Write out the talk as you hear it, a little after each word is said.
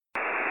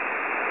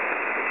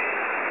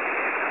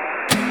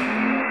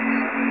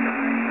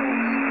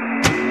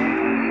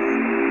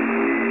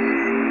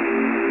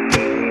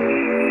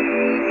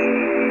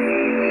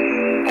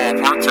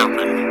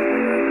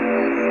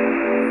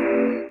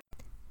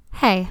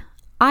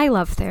I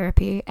love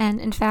therapy, and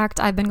in fact,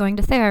 I've been going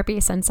to therapy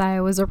since I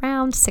was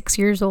around 6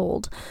 years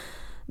old.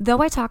 Though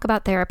I talk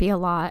about therapy a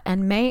lot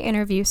and may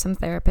interview some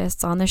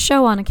therapists on the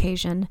show on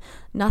occasion,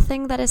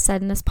 nothing that is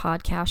said in this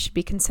podcast should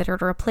be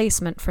considered a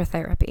replacement for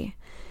therapy.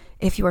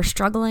 If you are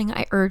struggling,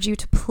 I urge you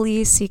to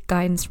please seek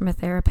guidance from a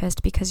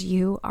therapist because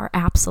you are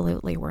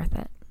absolutely worth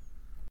it.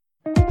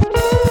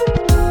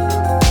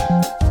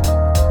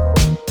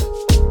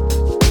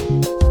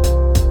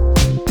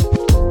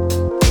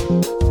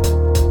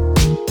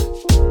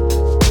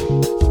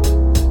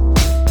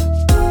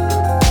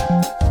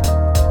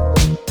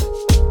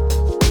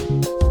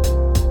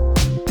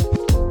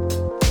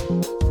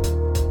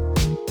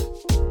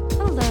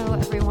 Hello,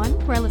 everyone.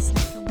 We're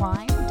listening to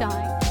Wine, Dine,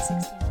 and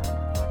 69,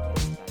 a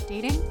podcast about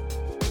dating,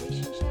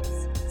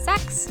 relationships,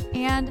 sex,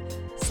 and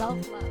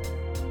self-love.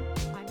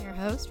 I'm your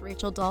host,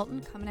 Rachel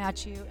Dalton, coming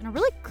at you in a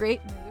really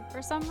great mood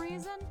for some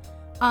reason.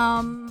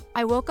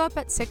 I woke up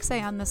at 6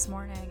 a.m. this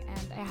morning,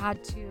 and I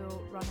had to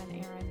run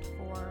an errand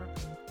for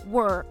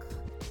work,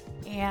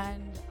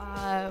 and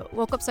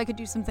woke up so I could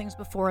do some things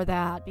before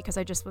that because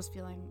I just was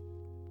feeling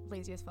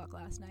lazy as fuck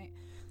last night.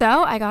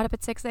 So I got up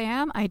at 6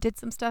 a.m., I did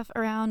some stuff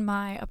around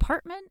my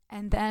apartment,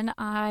 and then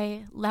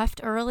I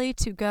left early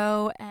to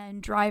go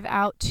and drive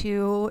out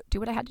to do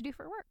what I had to do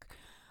for work.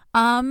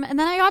 And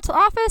then I got to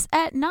office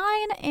at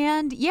 9,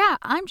 and yeah,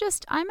 I'm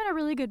in a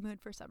really good mood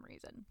for some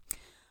reason.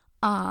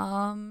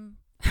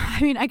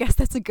 I guess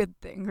that's a good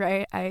thing,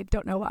 right? I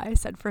don't know why I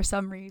said for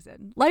some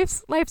reason.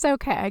 Life's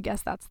okay, I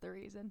guess that's the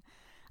reason.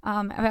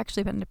 I've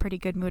actually been in a pretty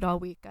good mood all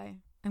week.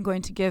 I'm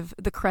going to give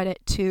the credit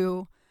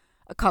to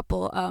a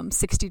couple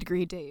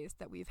 60-degree days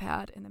that we've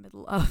had in the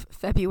middle of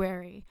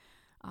February.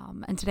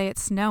 And today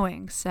it's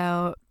snowing,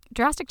 so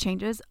drastic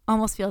changes.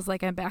 Almost feels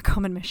like I'm back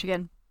home in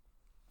Michigan.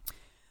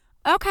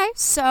 Okay,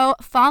 so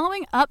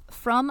following up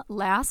from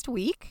last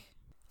week,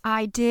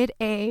 I did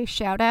a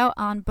shout out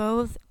on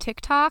both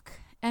TikTok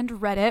and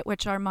Reddit,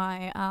 which are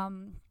my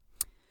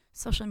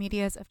social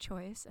medias of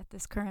choice at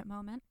this current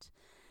moment,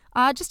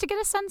 just to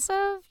get a sense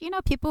of,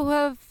 people who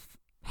have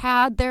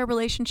had their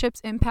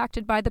relationships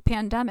impacted by the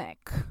pandemic.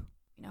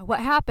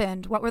 What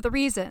happened? What were the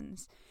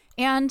reasons?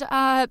 And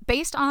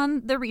based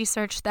on the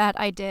research that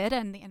I did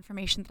and the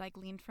information that I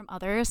gleaned from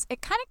others,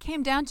 it kind of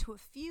came down to a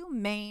few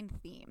main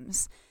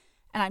themes.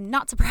 And I'm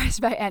not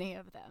surprised by any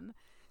of them.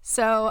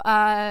 So,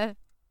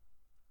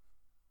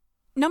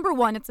 number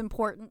one, it's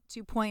important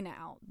to point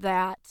out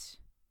that,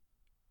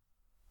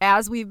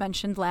 as we've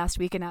mentioned last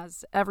week and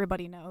as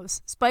everybody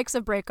knows, spikes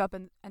of breakup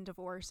and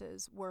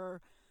divorces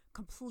were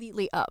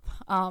completely up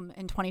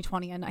in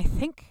 2020. And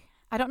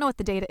I don't know what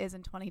the data is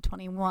in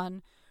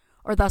 2021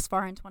 or thus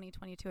far in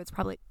 2022. It's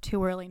probably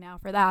too early now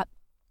for that.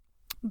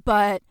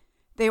 But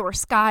they were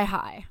sky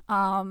high.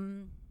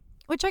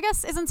 Which I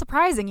guess isn't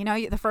surprising.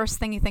 The first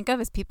thing you think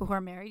of is people who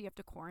are married. You have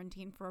to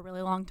quarantine for a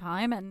really long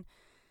time, and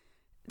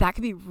that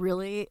could be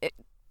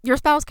your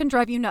spouse can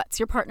drive you nuts.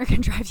 Your partner can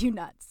drive you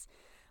nuts.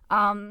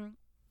 And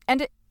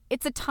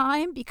it's a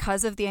time,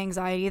 because of the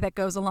anxiety that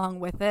goes along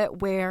with it,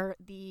 where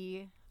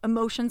the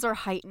emotions are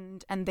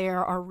heightened and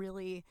there are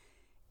really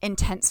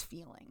intense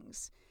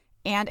feelings.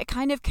 And it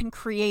kind of can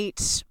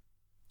create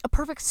a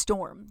perfect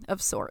storm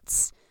of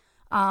sorts.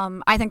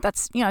 I think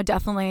that's,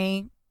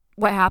 definitely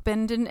what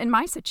happened in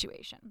my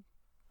situation.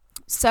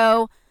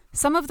 So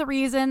some of the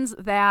reasons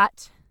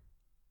that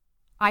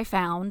I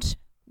found,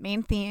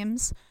 main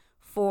themes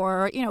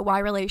for, why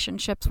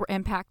relationships were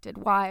impacted,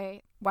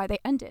 why they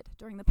ended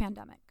during the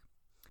pandemic.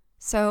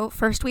 So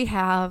first we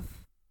have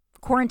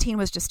quarantine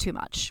was just too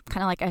much.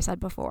 Kind of like I said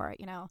before,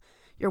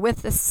 you're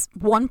with this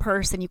one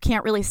person, you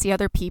can't really see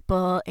other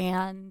people,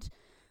 and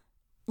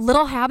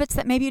little habits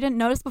that maybe you didn't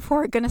notice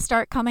before are going to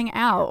start coming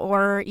out.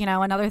 Or,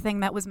 another thing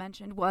that was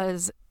mentioned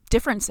was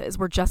differences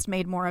were just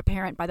made more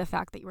apparent by the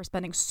fact that you were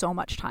spending so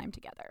much time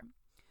together.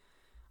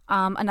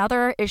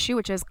 Another issue,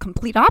 which is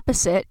complete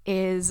opposite,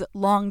 is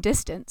long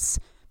distance.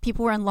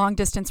 People were in long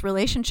distance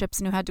relationships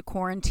and who had to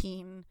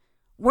quarantine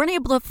weren't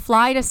able to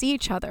fly to see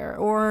each other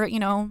or,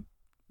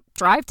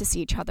 drive to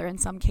see each other in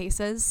some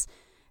cases.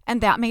 And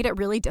that made it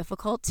really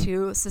difficult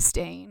to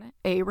sustain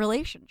a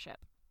relationship.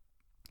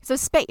 So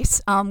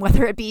space,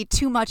 whether it be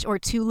too much or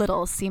too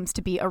little, seems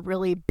to be a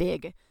really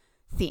big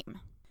theme.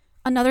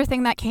 Another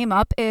thing that came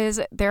up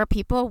is there are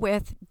people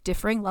with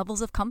differing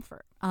levels of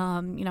comfort.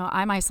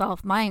 I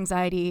myself, my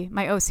anxiety,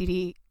 my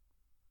OCD,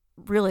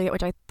 really,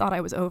 which I thought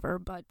I was over,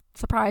 but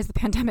surprise, the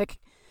pandemic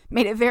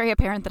made it very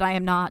apparent that I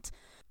am not.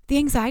 The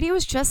anxiety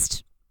was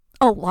just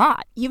a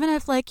lot. Even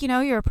if,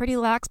 you're a pretty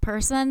lax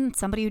person,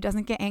 somebody who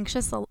doesn't get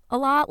anxious a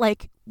lot,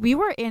 we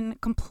were in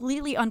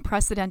completely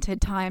unprecedented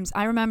times.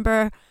 I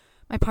remember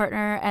my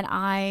partner and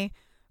I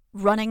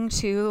running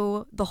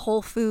to the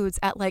Whole Foods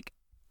at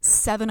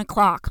 7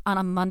 o'clock on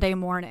a Monday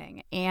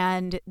morning.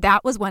 And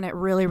that was when it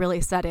really,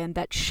 really set in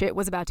that shit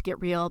was about to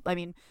get real.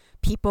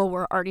 People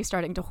were already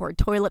starting to hoard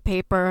toilet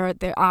paper.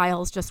 The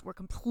aisles just were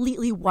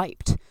completely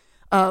wiped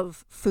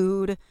of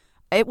food.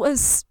 It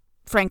was,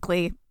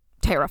 frankly,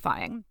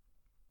 terrifying.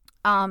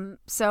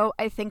 So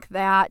I think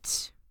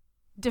that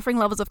differing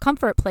levels of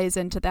comfort plays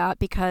into that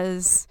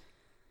because,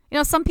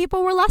 some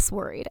people were less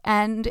worried.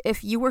 And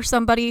if you were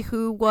somebody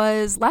who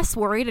was less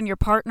worried and your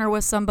partner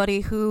was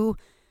somebody who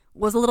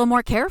was a little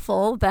more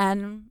careful,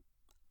 then,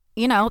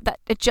 that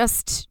it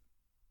just,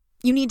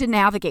 you need to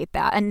navigate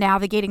that. And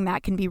navigating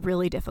that can be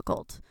really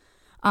difficult.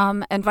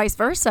 And vice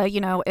versa,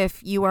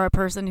 if you are a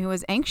person who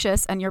is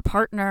anxious and your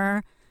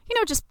partner,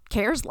 just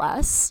cares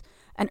less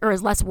or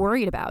is less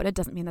worried about it,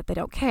 doesn't mean that they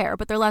don't care,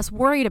 but they're less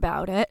worried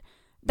about it,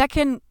 that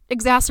can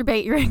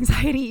exacerbate your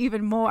anxiety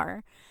even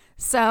more.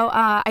 So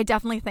I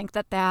definitely think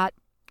that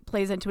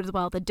plays into it as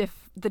well, the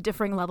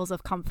differing levels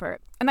of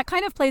comfort. And that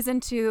kind of plays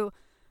into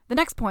the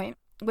next point,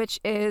 which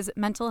is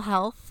mental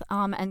health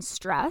and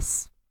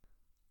stress.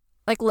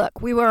 Like,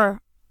 look, we were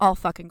all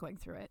fucking going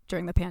through it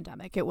during the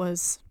pandemic. We're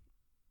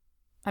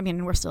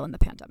still in the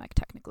pandemic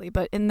technically,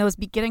 but in those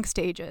beginning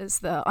stages,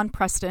 the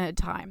unprecedented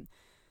time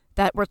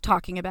that we're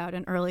talking about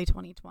in early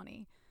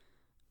 2020,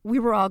 we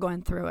were all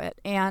going through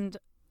it. And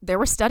there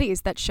were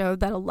studies that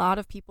showed that a lot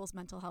of people's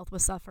mental health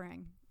was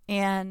suffering.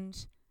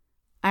 And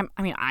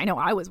I know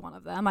I was one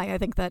of them. I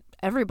think that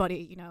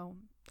everybody,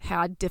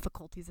 had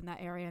difficulties in that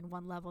area in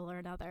one level or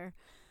another.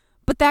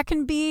 But that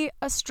can be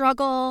a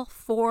struggle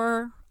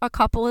for a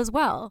couple as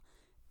well.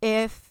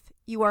 If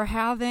you are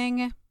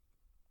having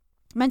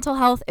mental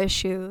health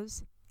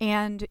issues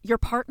and your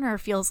partner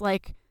feels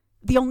like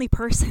the only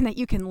person that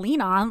you can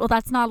lean on, well,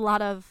 that's not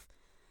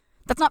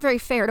very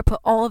fair to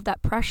put all of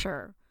that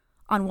pressure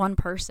on one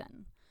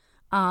person.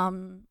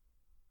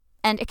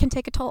 And it can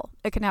take a toll.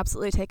 It can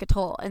absolutely take a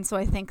toll. And so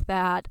I think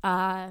that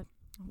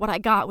what I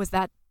got was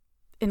that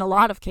in a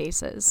lot of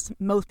cases,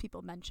 most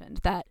people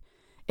mentioned that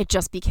it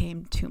just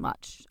became too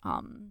much.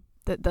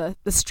 The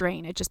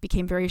strain, it just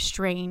became very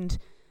strained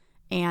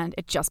and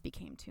it just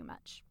became too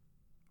much.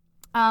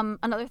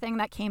 Another thing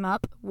that came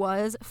up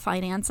was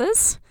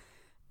finances.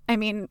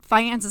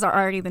 Finances are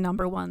already the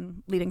number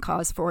one leading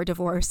cause for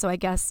divorce. So I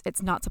guess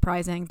it's not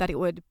surprising that it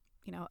would,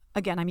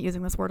 again, I'm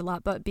using this word a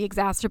lot, but be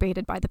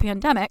exacerbated by the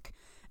pandemic,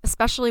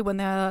 especially when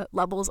the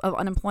levels of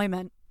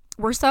unemployment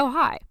were so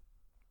high.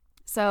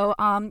 So,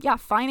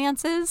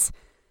 finances,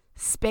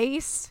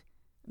 space,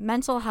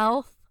 mental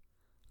health,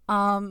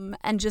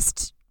 and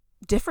just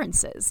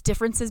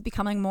differences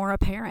becoming more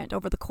apparent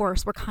over the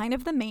course were kind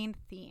of the main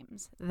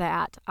themes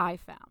that I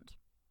found.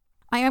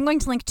 I am going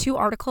to link 2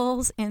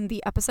 articles in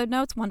the episode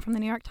notes, one from the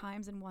New York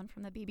Times and one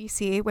from the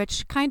BBC,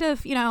 which kind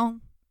of,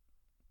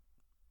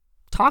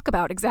 talk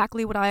about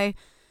exactly what I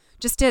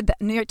just did. The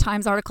New York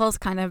Times article is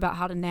kind of about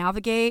how to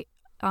navigate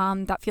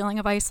that feeling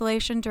of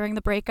isolation during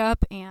the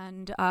breakup,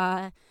 and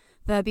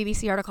the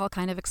BBC article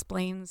kind of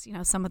explains,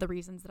 some of the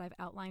reasons that I've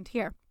outlined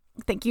here.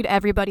 Thank you to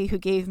everybody who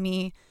gave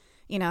me,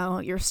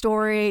 your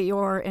story,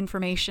 your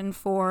information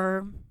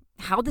for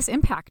how this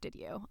impacted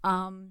you.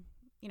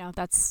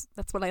 That's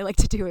what I like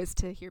to do, is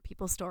to hear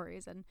people's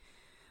stories. And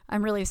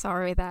I'm really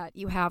sorry that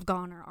you have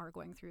gone or are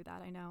going through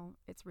that. I know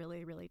it's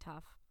really, really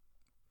tough.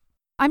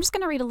 I'm just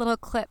going to read a little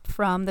clip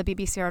from the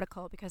BBC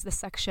article because this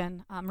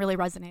section really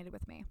resonated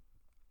with me.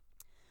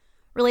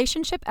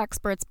 Relationship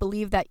experts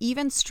believe that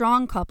even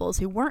strong couples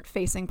who weren't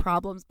facing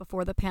problems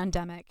before the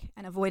pandemic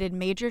and avoided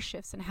major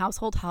shifts in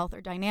household health or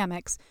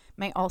dynamics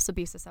may also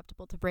be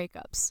susceptible to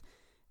breakups.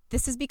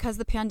 This is because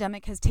the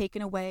pandemic has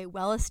taken away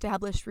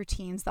well-established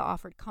routines that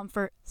offered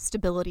comfort,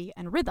 stability,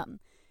 and rhythm,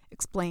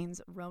 explains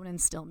Ronan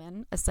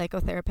Stillman, a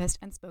psychotherapist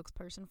and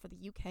spokesperson for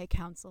the UK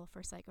Council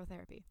for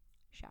Psychotherapy.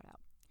 Shout out.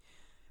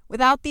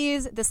 Without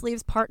these, this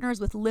leaves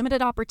partners with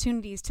limited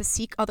opportunities to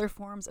seek other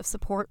forms of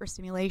support or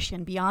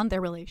stimulation beyond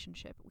their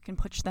relationship,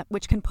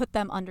 which can put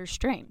them under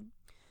strain.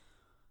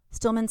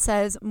 Stillman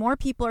says more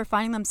people are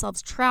finding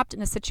themselves trapped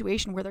in a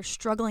situation where they're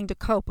struggling to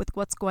cope with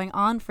what's going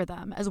on for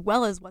them, as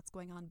well as what's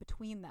going on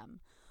between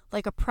them.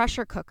 Like a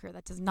pressure cooker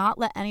that does not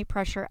let any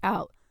pressure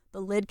out,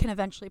 the lid can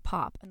eventually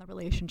pop and the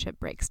relationship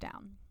breaks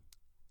down.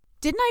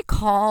 Didn't I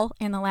call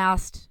in the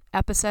last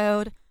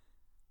episode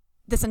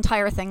this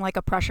entire thing like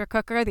a pressure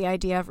cooker? The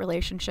idea of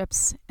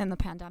relationships in the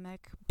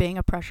pandemic being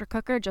a pressure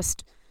cooker,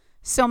 just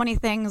so many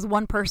things.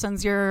 One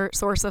person's your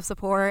source of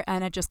support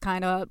and it just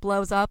kind of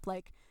blows up.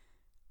 Like,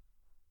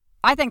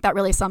 I think that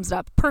really sums it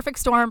up. Perfect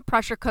storm,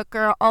 pressure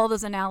cooker, all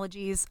those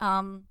analogies.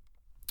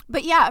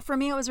 But yeah, for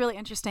me, it was really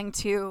interesting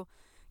to,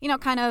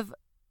 kind of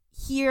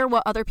hear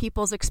what other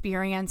people's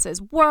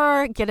experiences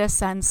were, get a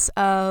sense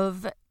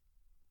of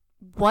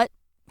what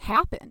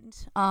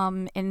happened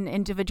in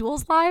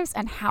individuals' lives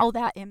and how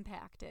that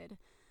impacted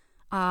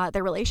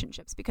their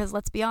relationships. Because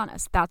let's be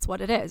honest, that's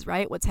what it is,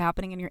 right? What's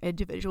happening in your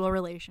individual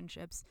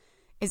relationships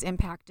is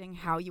impacting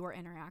how you are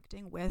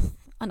interacting with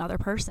another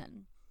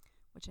person,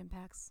 which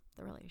impacts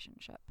the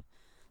relationship.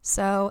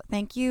 So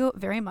thank you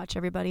very much,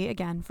 everybody,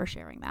 again, for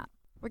sharing that.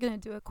 We're going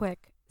to do a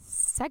quick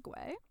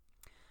segue.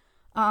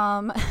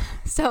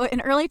 So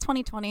in early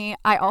 2020,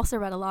 I also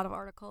read a lot of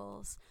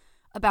articles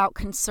about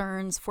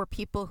concerns for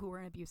people who were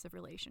in abusive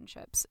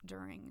relationships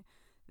during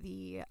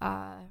the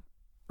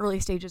early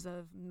stages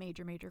of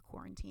major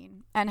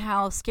quarantine, and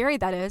how scary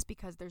that is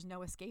because there's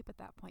no escape at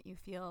that point. You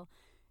feel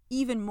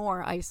even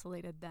more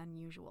isolated than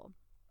usual.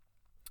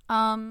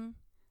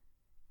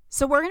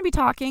 So we're going to be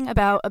talking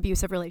about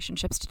abusive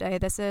relationships today.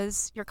 This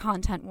is your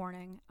content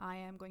warning. I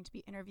am going to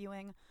be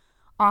interviewing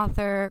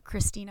author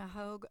Christina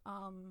Hoag.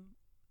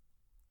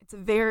 It's a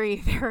very,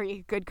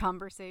 very good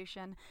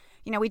conversation.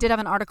 You know, we did have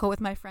an article with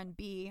my friend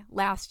B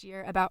last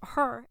year about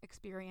her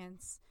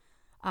experience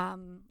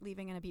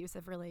leaving an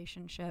abusive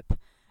relationship.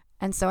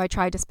 And so I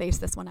tried to space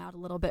this one out a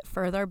little bit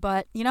further.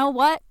 But you know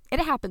what?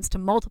 It happens to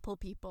multiple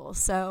people.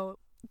 So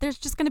there's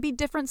just going to be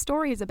different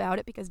stories about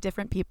it because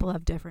different people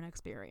have different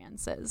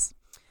experiences.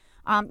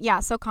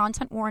 So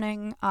content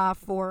warning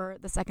for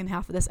the second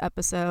half of this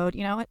episode.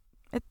 You know,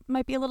 it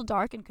might be a little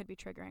dark and could be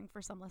triggering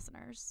for some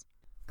listeners.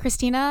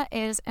 Christina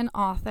is an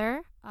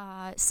author,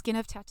 Skin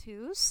of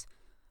Tattoos,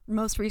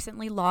 most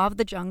recently Law of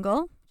the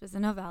Jungle, which is a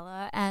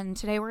novella, and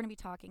today we're going to be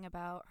talking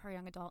about her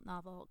young adult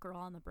novel, Girl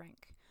on the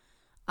Brink,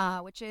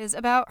 which is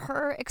about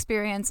her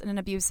experience in an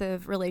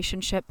abusive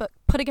relationship, but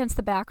put against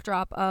the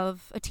backdrop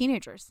of a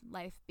teenager's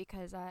life,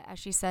 because as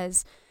she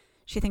says,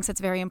 she thinks it's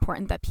very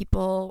important that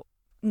people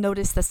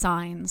notice the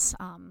signs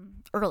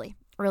early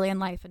in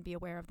life and be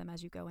aware of them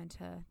as you go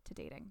into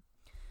dating.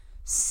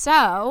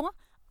 So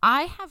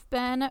I have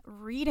been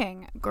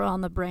reading Girl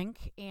on the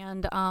Brink,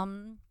 and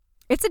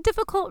it's a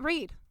difficult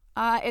read.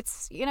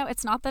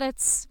 It's not that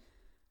it's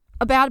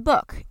a bad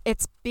book.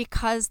 It's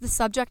because the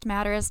subject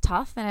matter is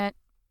tough, and it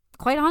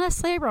quite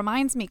honestly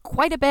reminds me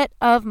quite a bit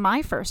of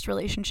my first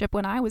relationship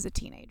when I was a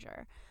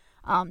teenager.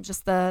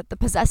 Just the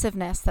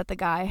possessiveness that the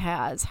guy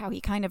has, how he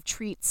kind of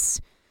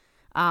treats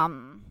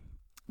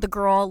the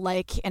girl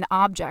like an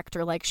object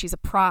or like she's a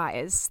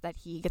prize that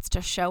he gets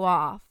to show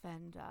off,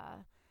 and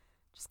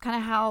just kind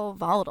of how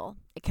volatile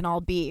it can all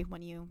be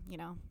when you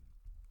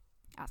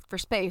ask for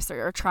space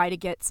or try to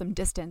get some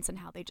distance, and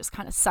how they just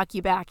kind of suck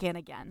you back in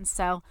again.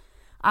 So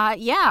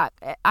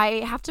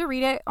I have to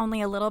read it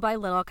only a little by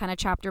little, kind of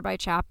chapter by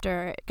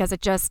chapter, because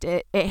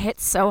it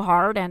hits so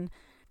hard. And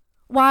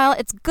while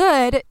it's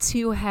good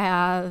to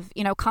have,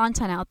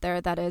 content out there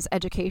that is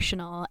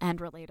educational and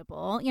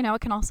relatable,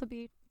 it can also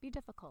be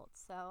difficult.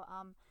 So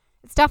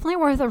it's definitely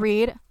worth a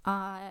read,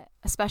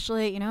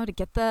 especially,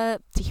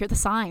 to hear the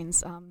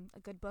signs. A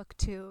good book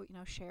to,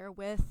 share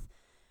with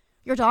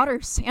your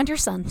daughters and your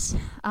sons.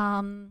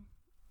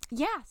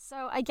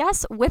 So I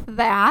guess with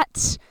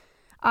that,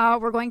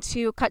 we're going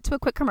to cut to a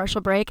quick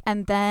commercial break,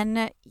 and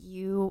then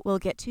you will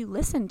get to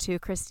listen to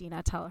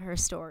Christina tell her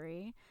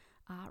story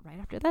right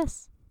after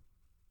this.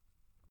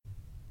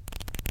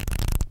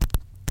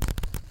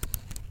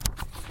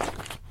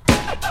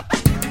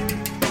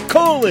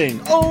 Calling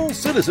all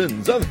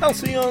citizens of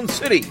Halcyon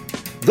City.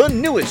 The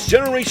newest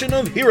generation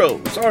of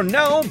heroes are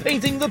now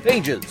painting the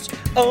pages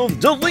of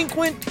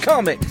Delinquent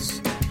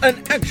Comics,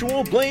 an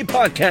actual play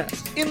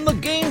podcast in the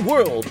game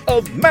world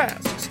of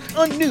Masks,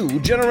 a new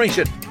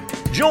generation.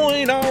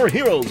 Join our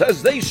heroes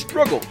as they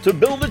struggle to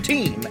build a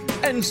team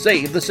and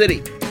save the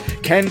city.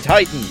 Can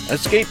Titan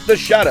escape the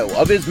shadow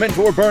of his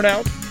mentor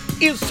burnout?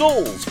 Is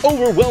Soul's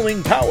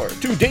overwhelming power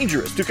too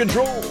dangerous to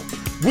control?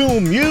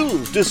 Will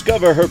Muse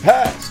discover her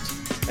past?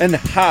 And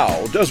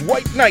how does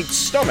White Knight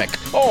stomach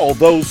all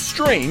those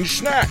strange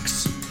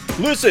snacks?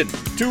 Listen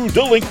to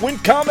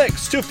Delinquent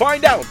Comics to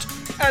find out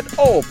at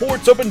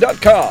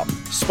allportsopen.com,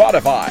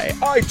 Spotify,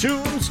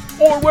 iTunes,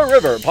 or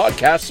wherever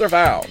podcasts are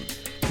found.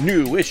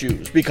 New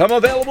issues become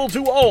available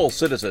to all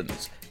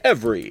citizens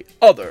every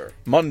other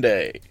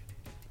Monday.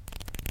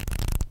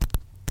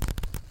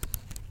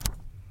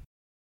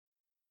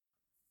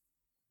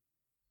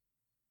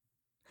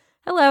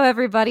 Hello,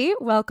 everybody.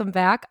 Welcome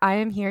back. I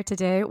am here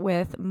today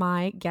with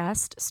my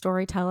guest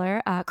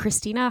storyteller,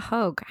 Christina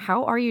Hoag.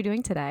 How are you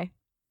doing today?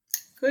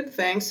 Good,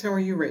 thanks. How are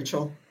you,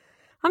 Rachel?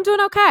 I'm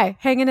doing okay,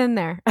 hanging in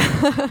there.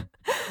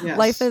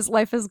 Yes.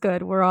 Life is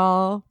good. We're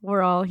all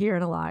here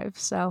and alive.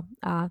 So,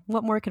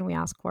 what more can we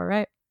ask for,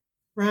 right?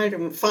 Right.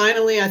 And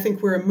finally, I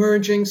think we're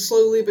emerging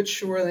slowly but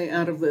surely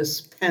out of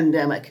this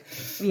pandemic.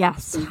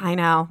 Yes, I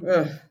know.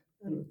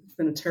 It's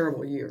been a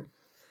terrible year.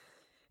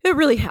 It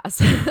really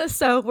has.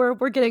 So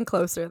we're getting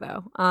closer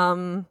though.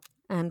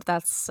 And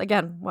that's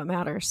again what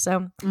matters.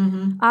 So we're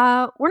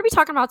gonna be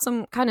talking about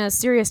some kind of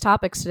serious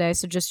topics today.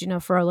 So just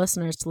for our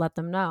listeners to let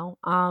them know.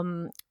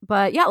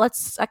 But yeah,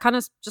 let's kind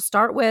of just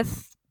start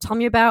with tell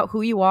me about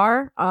who you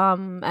are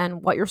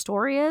and what your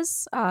story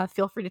is.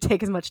 Feel free to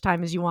take as much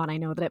time as you want. I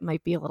know that it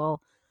might be a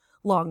little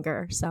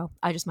longer, so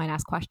I just might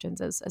ask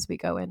questions as we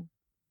go in.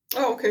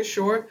 Oh, okay,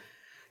 sure.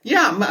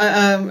 Yeah,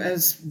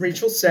 as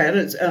Rachel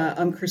said,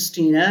 I'm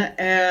Christina,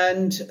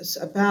 and it's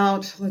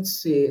about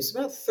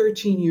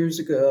 13 years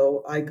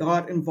ago, I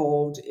got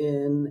involved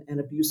in an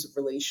abusive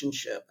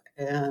relationship.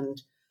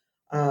 And,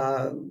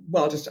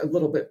 just a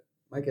little bit,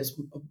 I guess,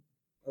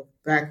 of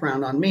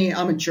background on me.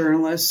 I'm a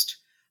journalist,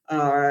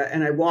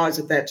 and I was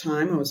at that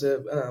time. I was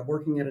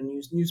working at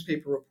a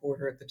newspaper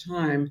reporter at the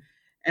time.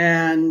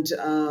 And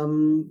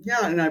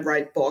and I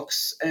write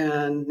books,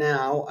 and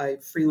now I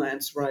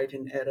freelance write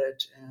and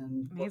edit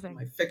and work on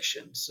my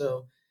fiction.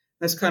 So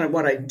that's kind of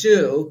what I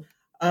do.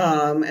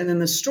 And then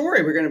the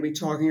story we're going to be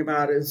talking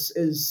about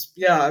is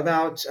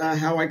about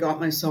how I got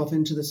myself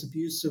into this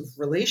abusive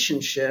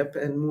relationship,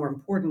 and more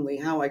importantly,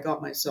 how I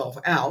got myself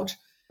out.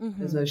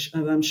 As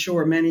I'm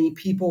sure many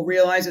people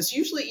realize, it's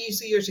usually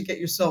easier to get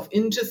yourself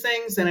into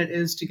things than it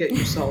is to get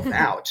yourself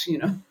out, you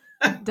know.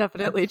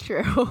 Definitely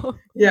true.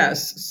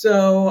 Yes.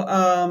 So,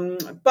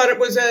 but it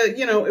was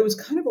it was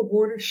kind of a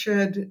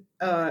watershed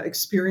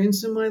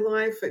experience in my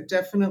life. It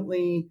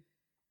definitely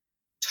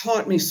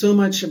taught me so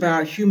much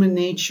about human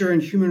nature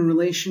and human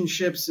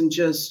relationships and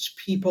just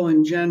people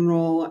in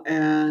general.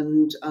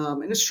 And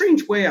in a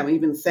strange way, I'm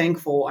even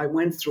thankful I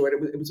went through it.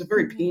 It was a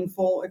very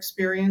painful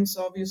experience,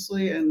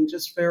 obviously, and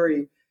just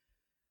very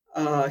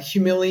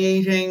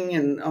humiliating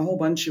and a whole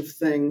bunch of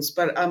things.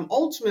 But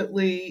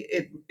ultimately,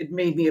 it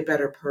made me a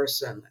better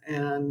person,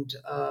 and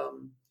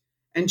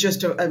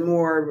just a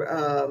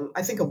more,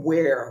 I think,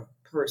 aware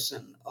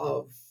person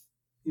of,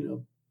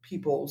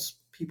 people's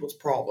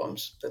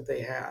problems that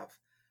they have.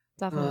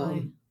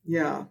 Definitely.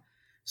 Yeah.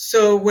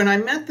 So when I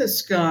met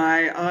this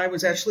guy, I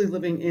was actually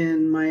living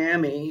in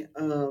Miami.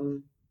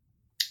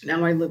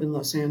 Now I live in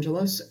Los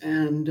Angeles,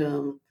 and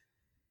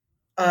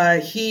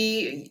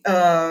he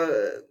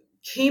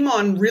came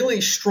on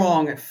really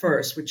strong at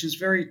first, which is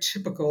very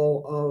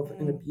typical of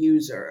an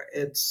abuser.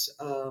 It's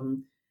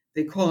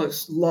they call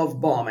it love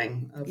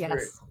bombing, the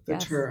Yes.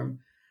 term.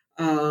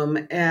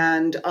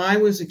 And I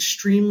was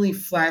extremely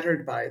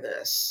flattered by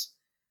this.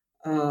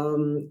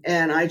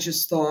 And I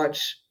just thought,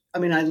 I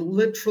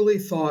literally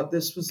thought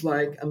this was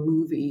like a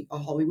movie, a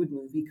Hollywood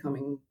movie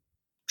coming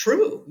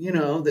true.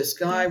 This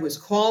guy was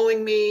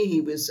calling me.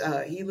 He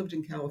lived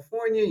in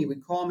California. He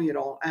would call me at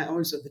all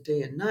hours of the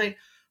day and night.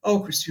 Oh,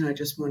 Christina, I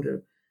just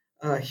wanted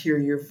to hear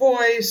your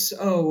voice.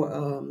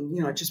 Oh,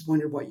 I just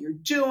wondered what you're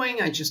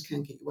doing. I just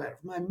can't get you out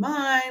of my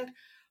mind.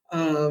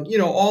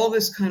 All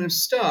this kind of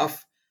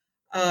stuff.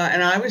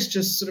 And I was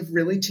just sort of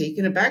really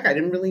taken aback. I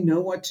didn't really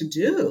know what to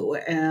do.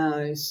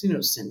 And,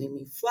 sending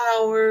me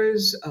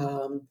flowers,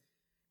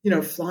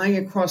 flying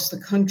across the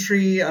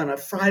country on a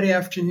Friday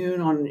afternoon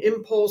on an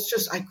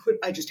impulse.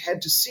 I just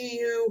had to see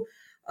you,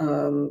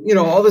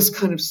 all this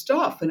kind of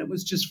stuff. And it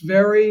was just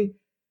very,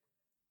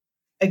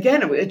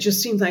 again, it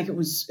just seemed like it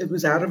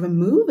was out of a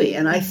movie.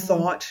 And I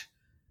thought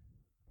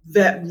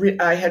that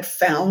I had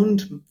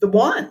found the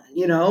one,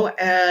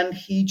 and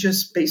he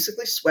just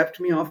basically swept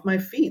me off my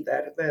feet,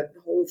 that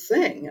whole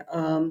thing.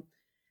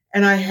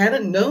 And I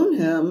hadn't known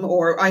him,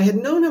 or I had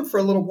known him for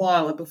a little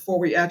while before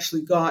we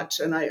actually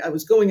and I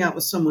was going out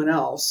with someone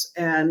else,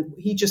 and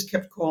he just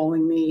kept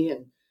calling me,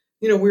 and,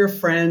 we were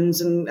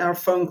friends, and our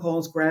phone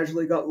calls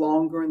gradually got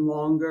longer and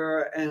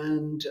longer.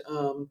 And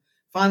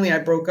finally I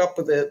broke up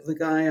with the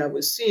guy I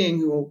was seeing,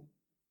 who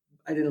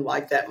I didn't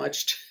like that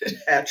much,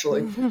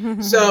 actually.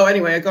 So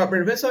anyway, I got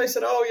rid of it. So I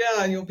said, "Oh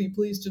yeah, you'll be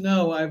pleased to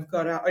know I've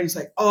got out." He's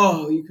like,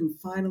 "Oh, you can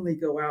finally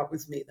go out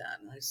with me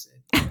then." I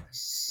said,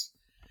 "Yes."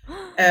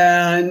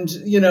 And,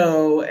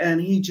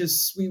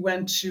 we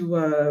went to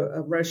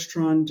a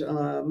restaurant,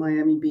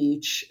 Miami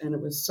Beach, and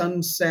it was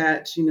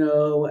sunset,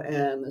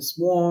 and this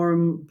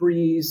warm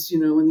breeze,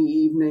 in the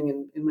evening.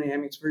 And in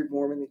Miami, it's very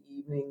warm in the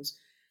evenings.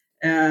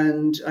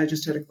 And I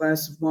just had a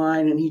glass of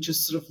wine, and he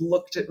just sort of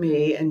looked at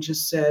me and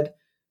just said,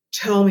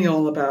 "Tell me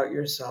all about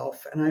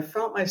yourself." And I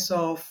felt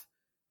myself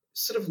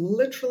sort of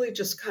literally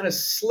just kind of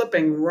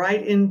slipping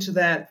right into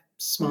that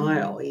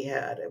smile he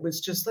had. It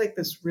was just like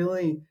this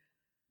really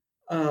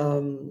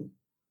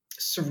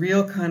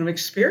surreal kind of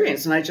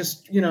experience. And I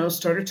just,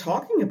 started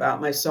talking about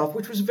myself,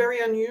 which was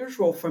very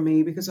unusual for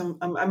me, because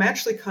I'm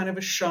actually kind of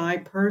a shy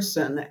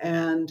person.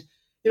 And,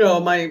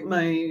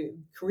 my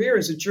career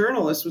as a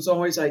journalist was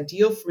always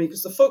ideal for me,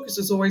 because the focus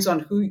is always on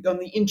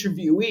the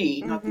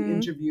interviewee, not the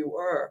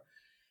interviewer.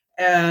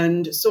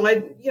 And so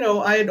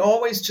I had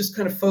always just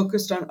kind of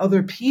focused on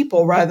other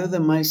people rather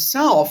than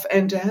myself.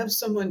 And to have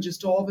someone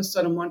just all of a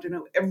sudden want to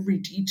know every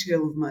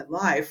detail of my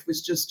life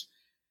was just,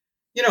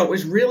 it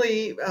was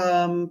really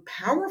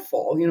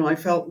powerful. I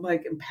felt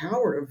like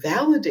empowered or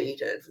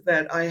validated,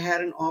 that I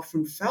hadn't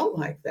often felt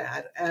like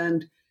that.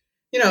 And,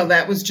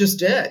 that was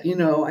just it.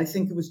 I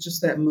think it was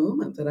just that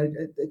moment that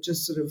it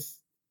just sort of,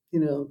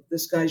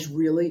 this guy's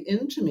really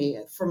into me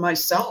for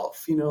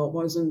myself. It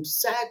wasn't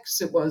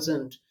sex. It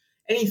wasn't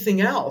anything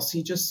else.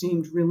 He just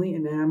seemed really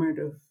enamored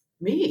of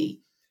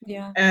me.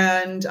 Yeah.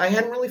 And I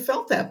hadn't really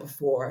felt that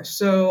before.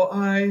 So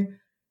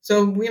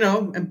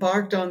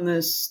embarked on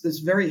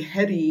this very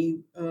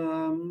heady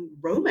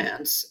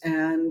romance.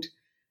 And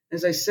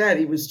as I said,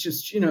 he was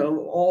just,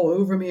 all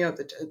over me at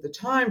the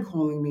time,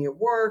 calling me at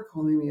work,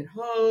 calling me at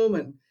home,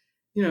 and,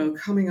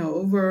 coming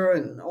over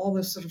and all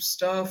this sort of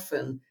stuff.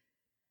 And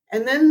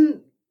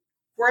then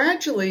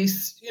gradually,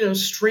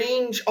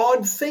 strange,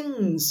 odd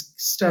things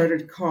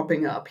started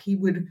cropping up. He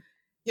would,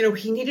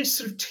 he needed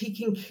sort of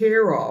taking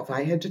care of.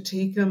 I had to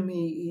take him.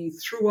 He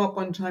threw up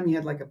one time. He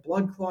had like a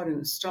blood clot in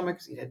his stomach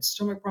because he had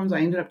stomach problems. I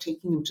ended up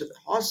taking him to the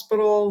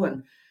hospital,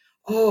 and,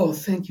 "Oh,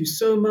 thank you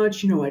so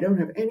much. I don't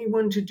have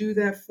anyone to do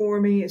that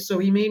for me." So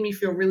he made me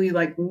feel really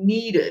like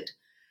needed.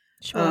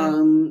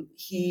 Sure.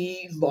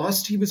 He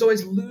was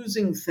always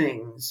losing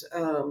things,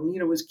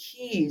 his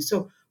keys.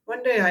 So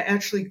one day I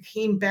actually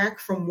came back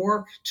from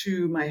work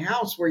to my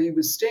house where he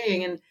was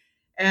staying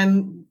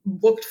and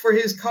looked for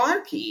his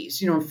car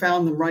keys, and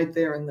found them right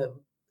there in the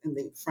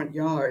front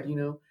yard,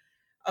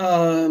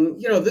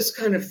 this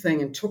kind of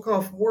thing, and took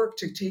off work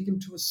to take him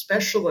to a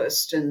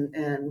specialist,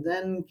 and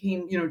then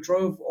came,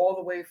 drove all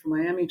the way from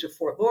Miami to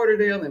Fort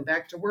Lauderdale, then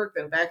back to work,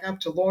 then back up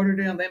to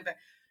Lauderdale, then back.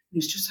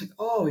 And he's just like,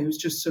 oh, he was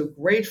just so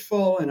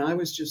grateful, and I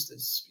was just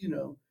this,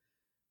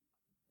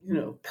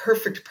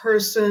 perfect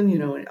person,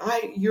 and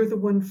you're the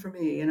one for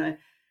me,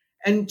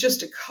 and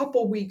just a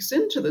couple weeks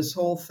into this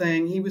whole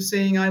thing, he was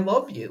saying, I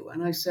love you,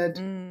 and I said.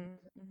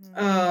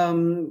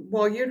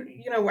 Well,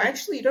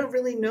 actually, you don't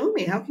really know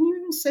me. How can you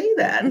even say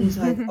that? And he's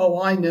like,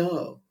 oh, I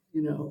know,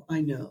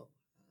 I know,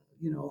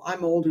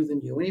 I'm older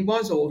than you. And he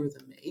was older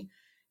than me.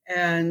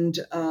 And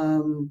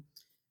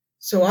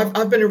so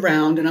I've been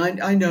around, and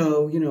I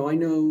know, I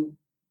know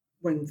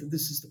when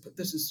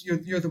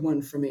you're the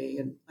one for me,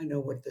 and I know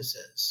what this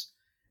is.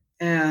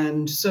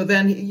 And so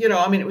then,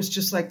 it was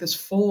just like this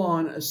full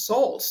on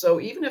assault.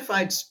 So even if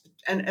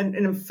and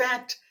in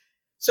fact,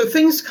 so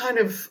things kind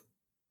of,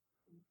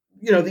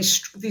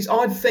 these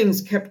odd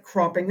things kept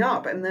cropping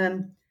up. And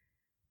then,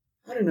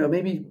 I don't know,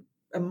 maybe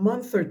a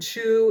month or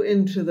two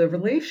into the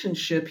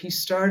relationship, he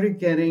started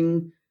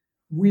getting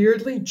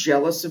weirdly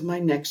jealous of my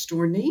next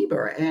door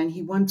neighbor. And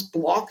he once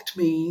blocked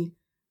me.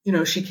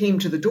 She came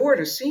to the door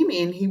to see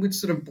me, and he would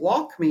sort of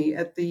block me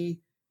at the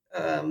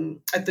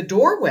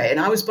doorway. And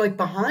I was like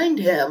behind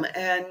him,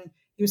 and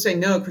he was saying,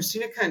 no,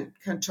 Christina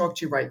can't talk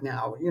to you right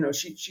now.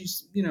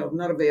 She's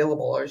not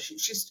available, or she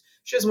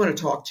doesn't want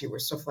to talk to you, or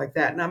stuff like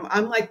that. And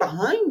I'm like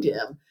behind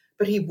him,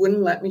 but he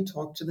wouldn't let me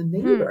talk to the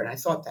neighbor. And I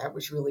thought that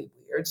was really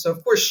weird. So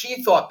of course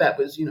she thought that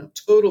was,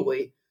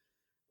 totally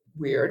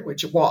weird,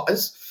 which it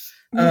was,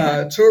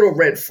 total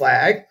red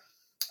flag.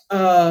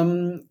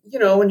 And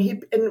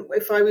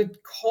if I would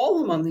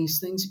call him on these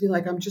things, he'd be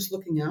like, I'm just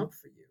looking out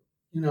for you.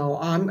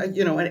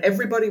 And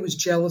everybody was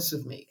jealous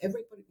of me.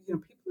 Everybody,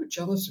 people are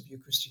jealous of you,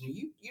 Christina.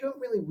 You don't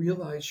really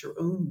realize your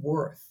own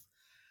worth.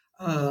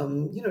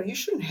 You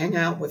shouldn't hang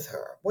out with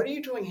her. What are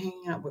you doing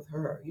hanging out with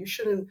her? You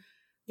shouldn't,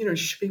 you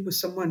should be with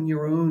someone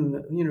your own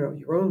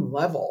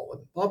level,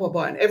 and blah, blah,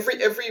 blah. And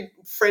every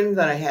friend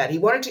that I had, he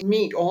wanted to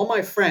meet all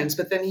my friends,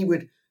 but then he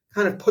would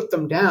kind of put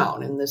them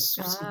down in this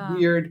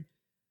weird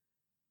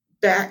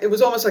it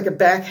was almost like a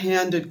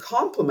backhanded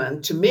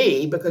compliment to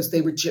me, because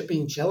they were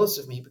being jealous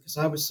of me because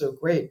I was so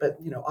great. But,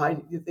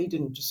 they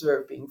didn't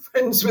deserve being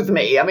friends with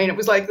me. I mean, it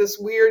was like this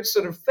weird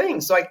sort of thing.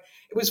 So it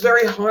was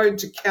very hard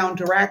to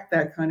counteract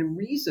that kind of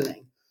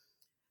reasoning.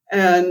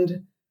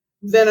 And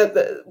then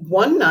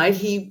one night,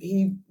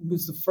 he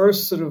was the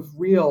first sort of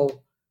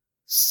real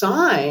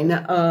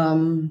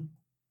sign.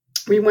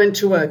 We went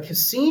to a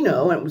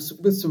casino, and it was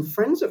with some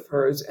friends of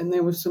hers, and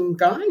there were some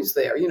guys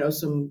there,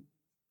 some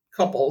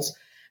couples.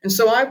 And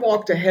so I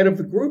walked ahead of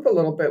the group a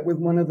little bit with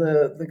one of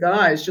the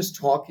guys, just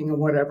talking or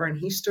whatever, and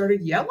he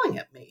started yelling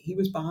at me. He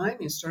was behind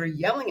me and started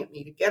yelling at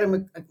me to get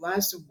him a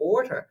glass of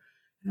water.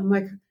 And I'm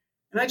like,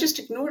 and I just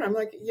ignored it. I'm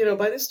like,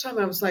 by this time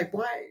I was like,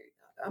 why?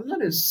 I'm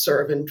not his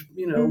servant,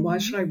 why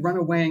should I run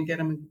away and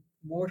get him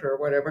water or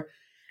whatever?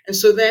 And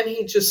so then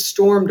he just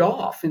stormed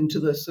off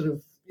into the sort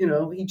of,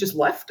 he just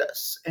left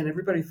us, and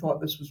everybody thought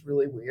this was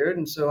really weird.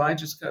 And so I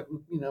just got,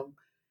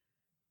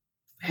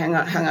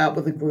 hung out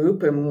with the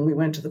group, and when we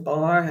went to the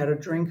bar, had a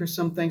drink or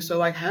something. So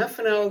like half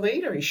an hour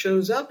later, he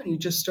shows up, and he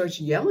just starts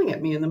yelling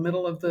at me in the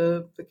middle of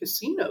the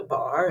casino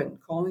bar,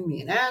 and calling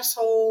me an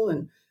asshole,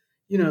 and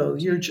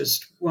you're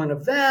just one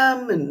of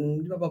them,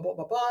 and blah blah blah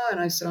blah blah. And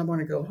I said, I want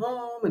to go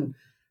home,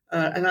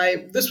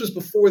 and this was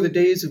before the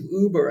days of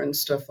Uber and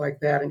stuff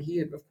like that, and he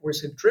had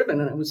driven,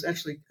 and it was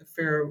actually a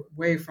fair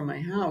way from my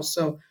house,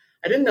 so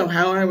I didn't know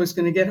how I was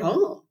going to get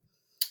home.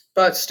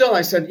 But still,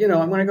 I said,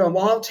 I want to go.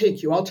 Well, I'll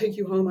take you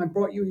home. I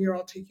brought you here.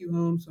 I'll take you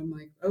home. So I'm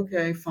like,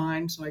 okay,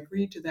 fine. So I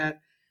agreed to that.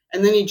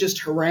 And then he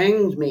just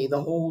harangued me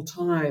the whole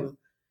time,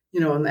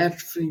 and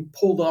after he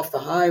pulled off the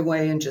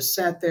highway and just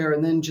sat there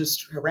and then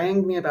just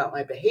harangued me about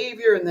my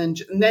behavior. And then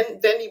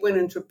he went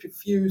into a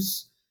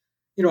profuse,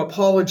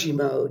 apology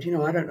mode.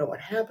 I don't know what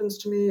happens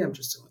to me. I'm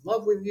just so in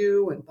love with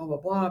you, and blah, blah,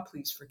 blah.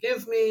 Please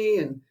forgive me.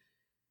 And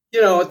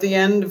at the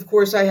end, of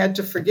course, I had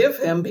to forgive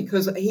him,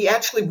 because he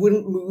actually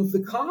wouldn't move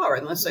the car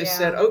unless I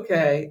said,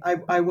 okay,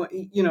 I want,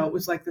 it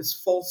was like this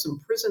false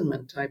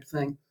imprisonment type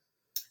thing.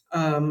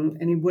 And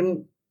he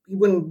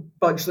wouldn't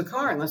budge the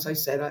car unless I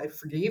said I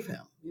forgave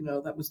him.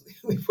 That was the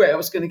only way I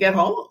was going to get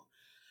home.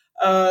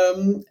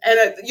 And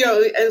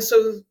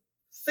so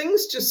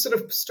things just sort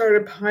of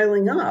started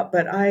piling up.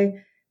 But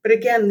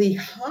again, the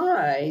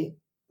high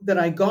that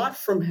I got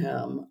from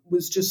him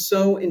was just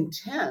so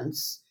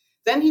intense.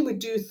 Then he would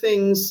do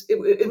things,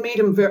 it made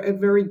him very,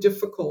 very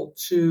difficult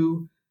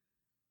to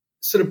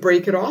sort of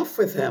break it off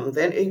with him.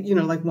 Then,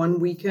 like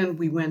one weekend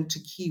we went to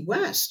Key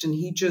West, and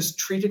he just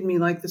treated me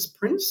like this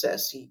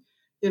princess. He,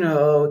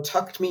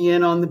 tucked me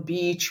in on the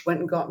beach, went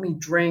and got me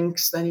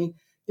drinks. Then he,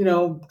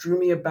 drew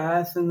me a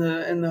bath in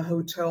the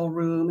hotel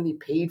room, and he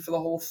paid for the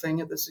whole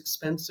thing at this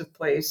expensive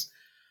place.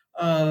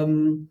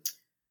 Um,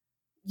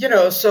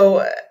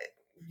 so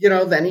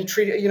then he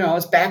treated, I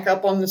was back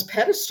up on this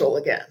pedestal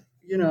again,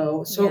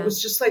 so it Yeah.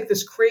 was just like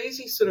this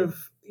crazy sort of,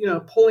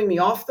 pulling me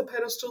off the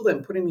pedestal,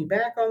 then putting me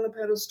back on the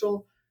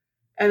pedestal.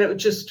 And it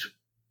was just,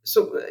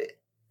 so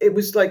it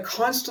was like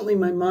constantly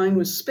my mind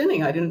was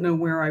spinning. I didn't know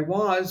where I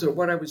was or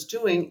what I was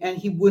doing. And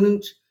he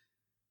wouldn't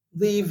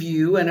leave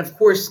you. And of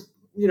course,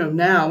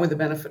 now with the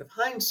benefit of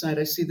hindsight,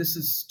 I see this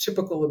is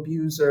typical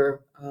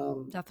abuser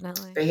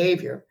Definitely.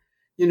 behavior,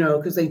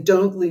 because they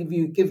don't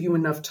give you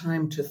enough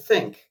time to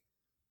think.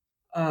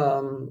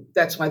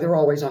 That's why they're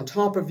always on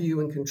top of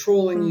you and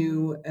controlling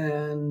you,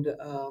 and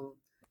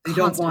they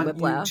don't Constant want you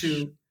whiplash.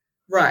 to,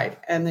 right,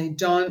 and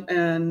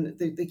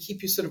they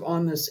keep you sort of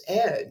on this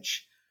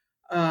edge.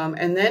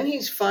 And then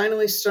he's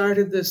finally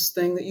started this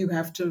thing that you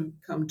have to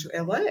come to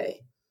LA.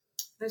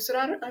 And I said,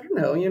 I don't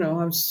know,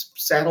 I was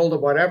settled or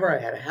whatever. I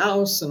had a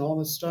house and all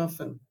this stuff,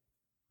 and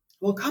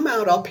well, come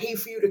out. I'll pay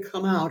for you to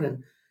come out,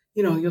 and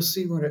you'll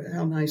see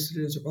how nice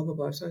it is, or blah blah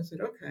blah. So I said,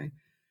 okay.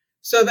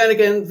 So then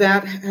again,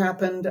 that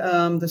happened.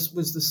 This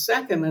was the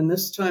second, and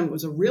this time it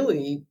was a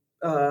really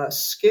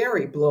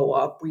scary blow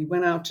up. We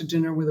went out to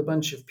dinner with a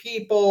bunch of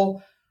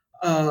people.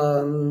 We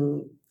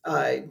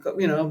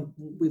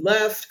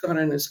left, got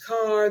in his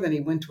car. Then he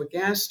went to a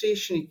gas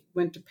station. He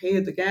went to pay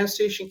at the gas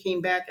station,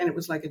 came back, and it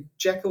was like a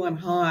Jekyll and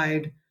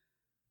Hyde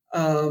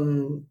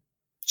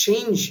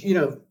change,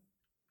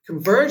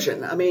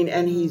 conversion. I mean,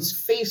 and his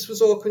face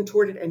was all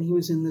contorted, and he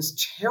was in this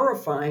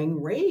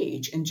terrifying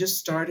rage, and just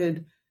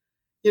started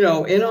in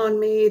on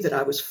me, that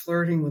I was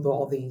flirting with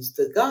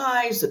the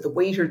guys, that the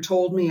waiter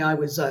told me I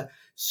was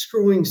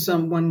screwing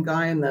one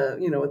guy at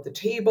the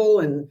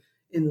table and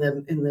in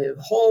the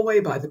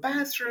hallway by the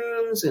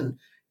bathrooms, and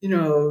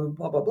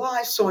blah blah blah.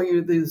 I saw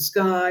this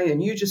guy,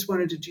 and you just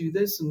wanted to do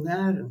this and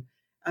that, and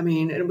I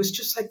mean, and it was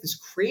just like this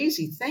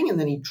crazy thing. And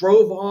then he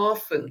drove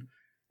off, and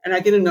I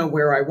didn't know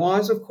where I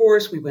was. Of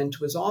course, we went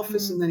to his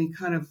office, and then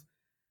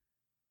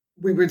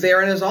we were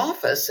there in his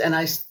office, and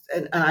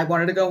I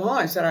wanted to go home.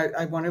 I said,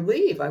 I want to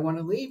leave. I want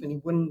to leave. And he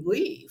wouldn't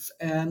leave.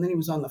 And then he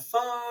was on the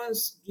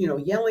phones,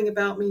 yelling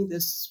about me.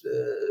 This,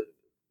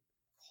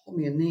 called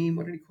me a name.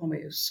 What did he call me?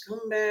 A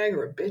scumbag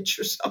or a bitch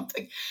or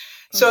something.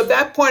 So at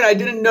that point, I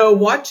didn't know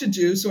what to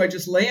do. So I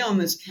just lay on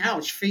this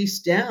couch face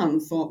down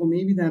and thought, well,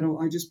 maybe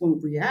I just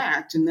won't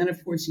react. And then,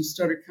 of course, he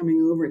started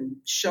coming over and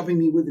shoving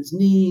me with his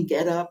knee,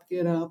 get up.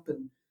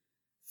 And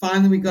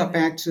finally, we got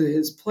back to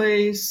his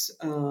place,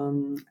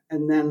 and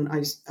then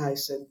I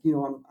said,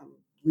 I'm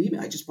leaving.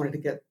 I just wanted to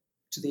get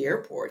to the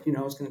airport.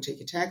 I was going to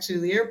take a taxi to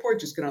the airport,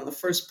 just get on the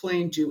first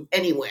plane to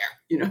anywhere,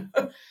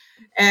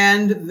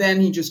 And then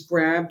he just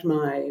grabbed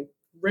my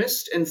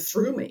wrist and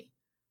threw me.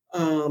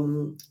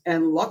 And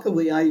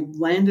luckily, I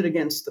landed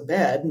against the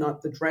bed,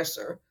 not the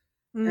dresser.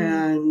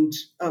 And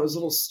I was a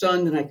little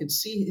stunned, and I could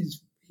see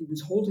he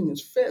was holding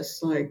his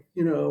fist like,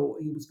 he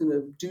was going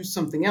to do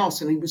something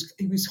else. And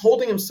he was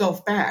holding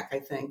himself back, I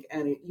think.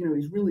 And,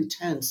 he's really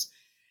tense.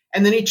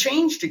 And then he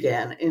changed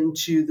again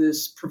into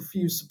this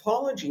profuse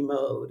apology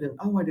mode. And,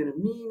 oh, I didn't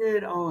mean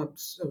it. Oh, I'm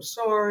so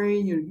sorry.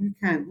 You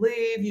can't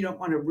leave. You don't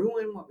want to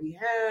ruin what we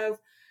have.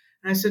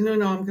 And I said, no,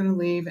 I'm going to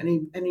leave. And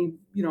he,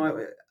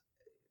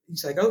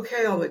 he's like,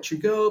 okay, I'll let you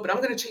go, but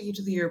I'm going to take you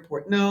to the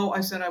airport. No,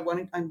 I said,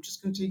 I'm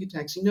just going to take a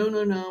taxi.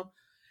 No.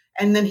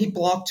 And then he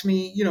blocked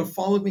me,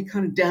 followed me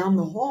kind of down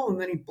the hall, and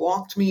then he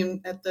blocked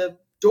me at the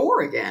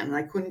door again, and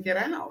I couldn't get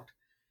out.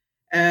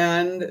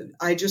 And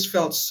I just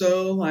felt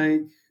so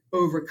like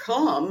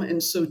overcome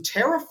and so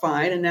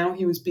terrified. And now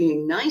he was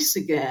being nice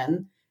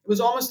again. It was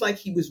almost like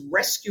he was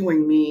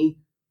rescuing me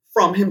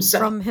from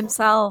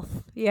himself.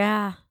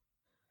 Yeah.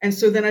 And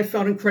so then I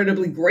felt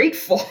incredibly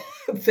grateful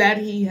that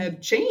he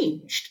had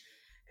changed.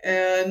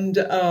 And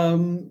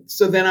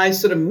so then I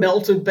sort of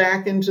melted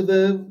back into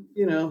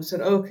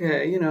said,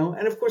 okay,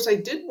 and of course I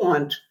did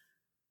want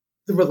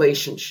the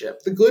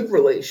relationship, the good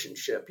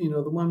relationship,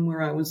 the one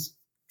where I was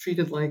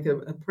treated like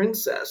a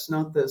princess,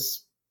 not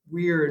this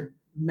weird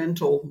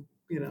mental,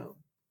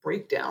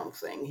 breakdown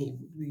thing.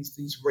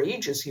 These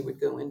rages he would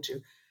go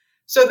into.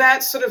 So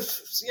that sort of,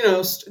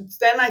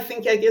 then I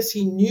guess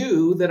he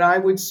knew that I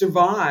would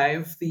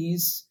survive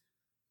these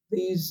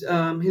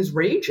his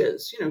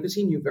rages, because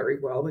he knew very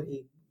well that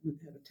he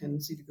had a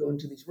tendency to go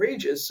into these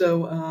rages.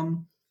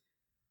 So,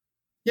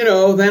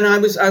 then I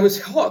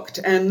was hooked.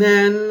 And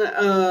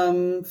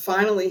then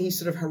finally he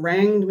sort of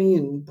harangued me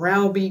and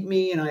browbeat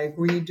me, and I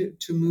agreed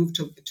to move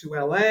to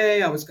LA.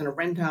 I was going to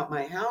rent out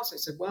my house. I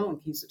said, well, in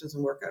case it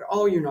doesn't work out,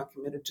 oh, you're not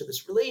committed to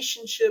this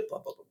relationship, blah,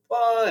 blah, blah,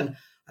 blah. And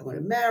I want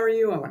to marry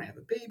you. I want to have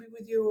a baby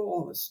with you,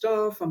 all this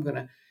stuff. I'm going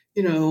to,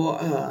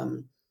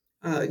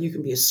 you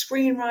can be a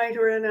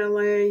screenwriter in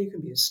LA. You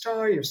can be a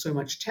star. You're so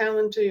much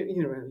talented.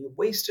 You're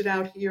wasted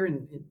out here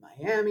in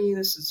Miami.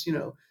 This is,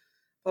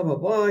 blah, blah,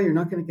 blah. You're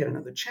not going to get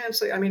another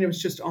chance. It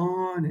was just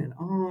on and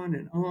on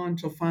and on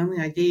until finally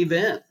I gave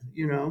in,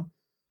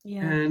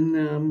 Yeah.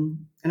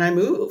 and I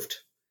moved.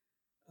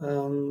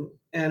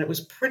 And it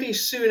was pretty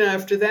soon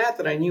after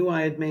that I knew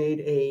I had made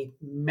a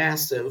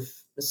massive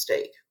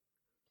mistake,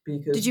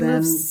 Did because you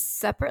move then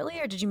separately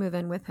or did you move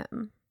in with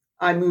him?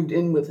 I moved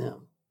in with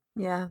him.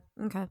 Yeah.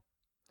 Okay.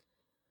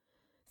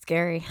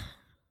 Scary.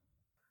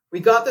 We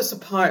got this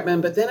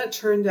apartment, but then it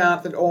turned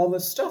out that all the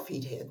stuff,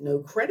 he had no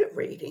credit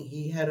rating.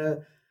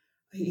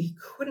 He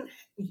couldn't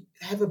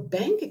have a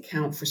bank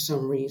account for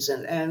some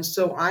reason. And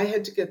so I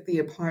had to get the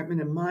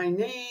apartment in my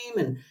name.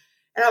 And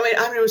I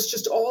mean, it was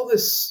just all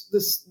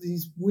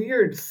these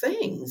weird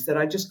things that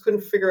I just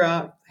couldn't figure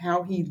out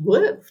how he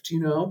lived,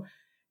 you know?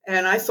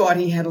 And I thought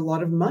he had a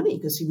lot of money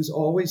because he was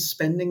always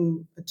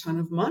spending a ton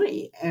of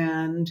money,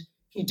 and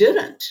he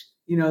didn't.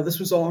 You know, this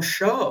was all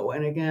show.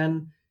 And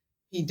again,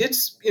 he did,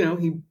 you know,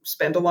 he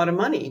spent a lot of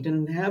money. He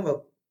didn't have a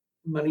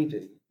money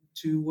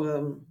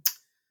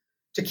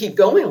to keep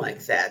going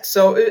like that.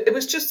 So it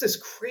was just this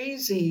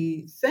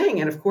crazy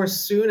thing. And of course,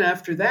 soon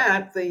after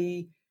that,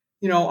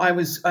 I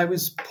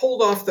was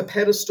pulled off the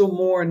pedestal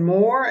more and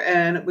more,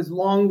 and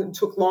it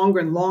took longer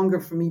and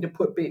longer for me to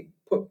put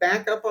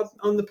back up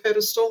on the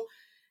pedestal.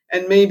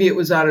 And maybe it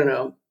was, I don't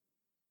know,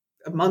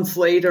 a month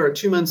later or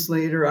 2 months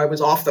later, I was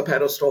off the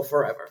pedestal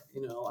forever.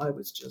 You know, I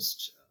was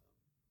just,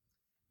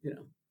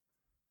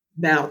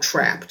 now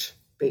trapped,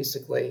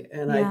 basically.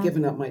 And I'd Yeah.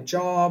 given up my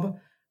job.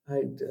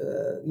 I'd,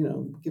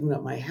 given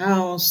up my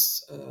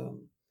house.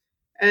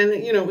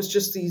 It was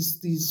just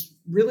these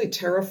really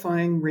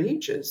terrifying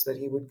rages that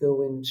he would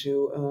go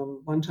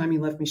into. One time he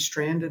left me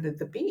stranded at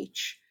the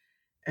beach.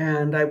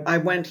 And I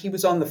went, he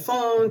was on the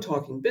phone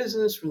talking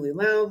business really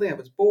loudly. I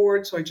was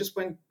bored. So I just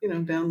went,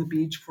 down the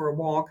beach for a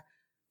walk.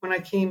 When I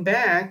came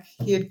back,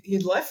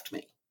 he'd left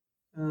me.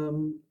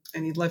 And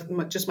he'd left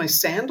just my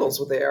sandals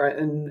were there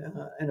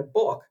and a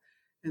book.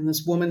 And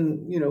this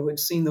woman, who had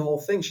seen the whole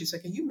thing, she's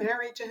like, "Are you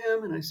married to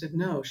him?" And I said,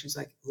 "No." She's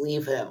like,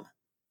 "Leave him."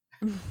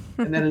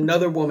 And then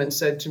another woman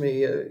said to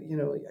me, "Are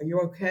you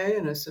okay?"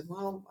 And I said,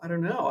 "Well, I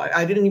don't know.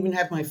 I didn't even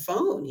have my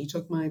phone. He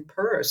took my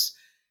purse."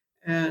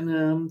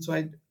 And so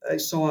I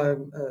saw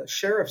a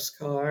sheriff's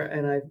car,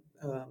 and I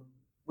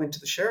went to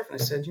the sheriff and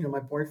I said, "My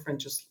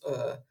boyfriend just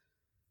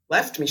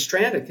left me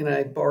stranded. Can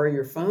I borrow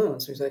your phone?"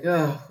 So he's like,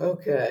 "Oh,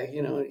 okay."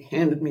 He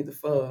handed me the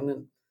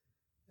phone,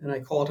 and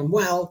I called him.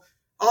 "Well,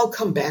 I'll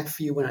come back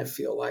for you when I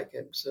feel like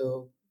it."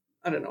 So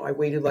I don't know. I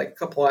waited like a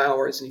couple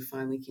hours, and he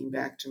finally came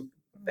back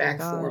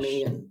for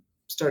me and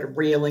started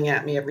railing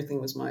at me.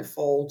 Everything was my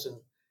fault, and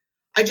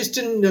I just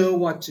didn't know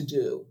what to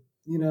do.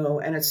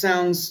 And it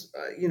sounds,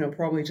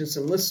 probably to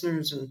some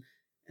listeners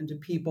and to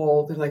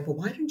people, they're like, "Well,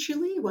 why didn't you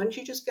leave? Why didn't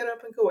you just get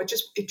up and go?" It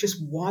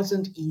just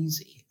wasn't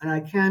easy, and I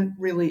can't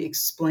really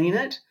explain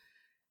it.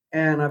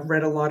 And I've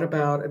read a lot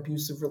about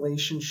abusive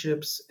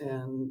relationships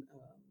and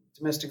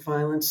domestic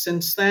violence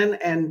since then,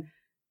 and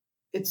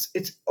it's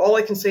all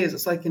I can say is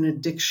it's like an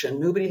addiction.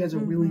 Nobody has a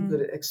really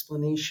good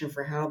explanation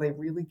for how they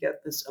really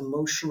get this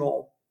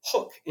emotional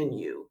hook in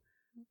you.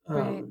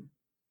 Right.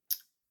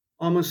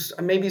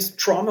 Almost maybe it's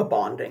trauma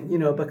bonding,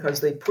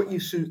 because they put you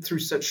through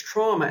such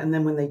trauma, and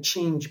then when they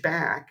change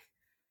back,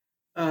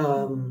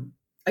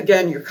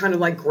 again, you're kind of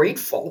like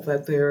grateful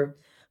that they're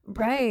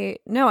Right.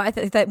 No, I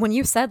think that when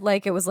you said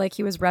like it was like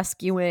he was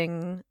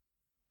rescuing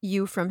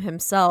you from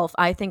himself,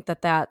 I think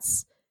that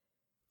that's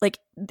like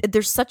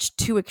there's such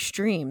two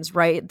extremes,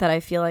 right? That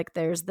I feel like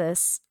there's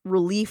this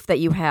relief that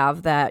you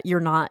have that you're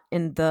not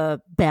in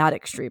the bad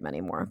extreme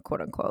anymore,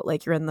 quote unquote.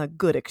 Like you're in the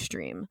good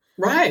extreme.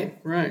 right.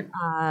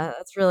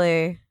 That's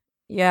really,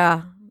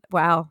 yeah.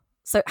 Wow.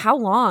 So how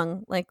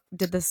long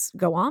did this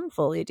go on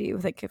fully, do you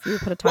think, if you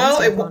put a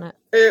Well, timestamp on it?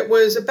 it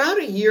was about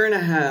a year and a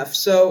half.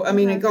 So, I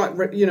mean, Okay. it got,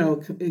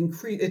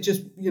 it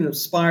just,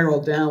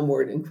 spiraled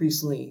downward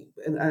increasingly.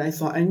 And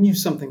I knew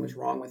something was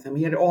wrong with him.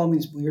 He had all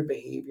these weird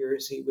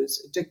behaviors. He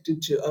was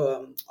addicted to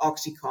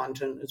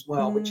OxyContin as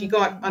well, which he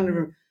got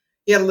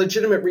he had a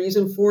legitimate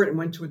reason for it and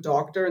went to a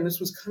doctor. And this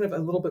was kind of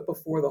a little bit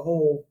before the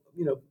whole,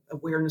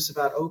 awareness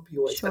about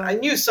opioids. Sure. But I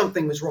knew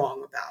something was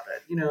wrong about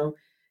it,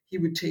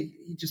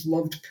 he just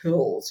loved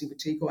pills. He would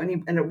take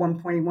and at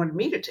one point he wanted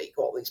me to take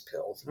all these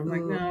pills. And I'm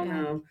like,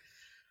 no.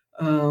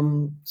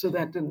 So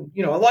that didn't,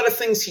 a lot of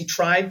things he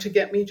tried to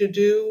get me to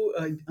do,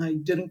 I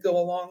didn't go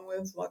along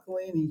with,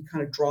 luckily, and he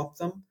kind of dropped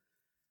them.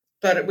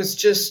 But it was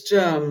just,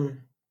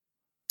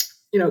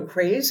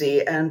 crazy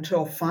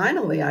until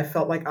finally I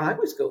felt like I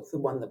was the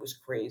one that was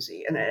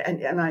crazy. And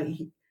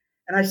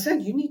I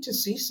said, "You need to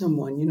see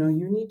someone,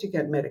 you need to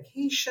get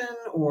medication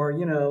or,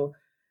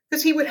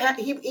 because he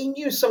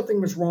knew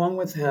something was wrong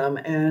with him.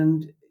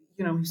 And,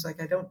 he's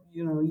like, "I don't,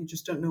 you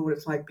just don't know what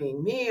it's like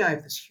being me. I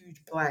have this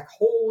huge black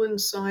hole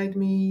inside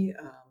me."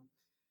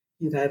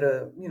 He'd had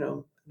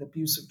an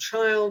abusive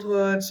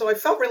childhood. So I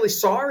felt really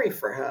sorry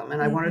for him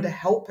and I wanted to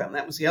help him.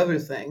 That was the other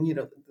thing,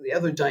 the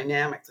other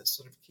dynamic that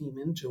sort of came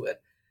into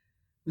it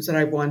was that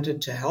I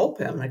wanted to help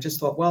him. And I just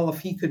thought, well, if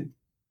he could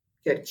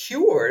get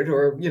cured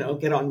or,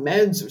 get on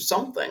meds or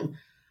something,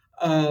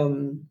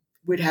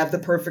 we'd have the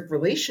perfect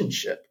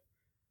relationship.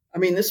 I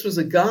mean, this was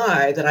a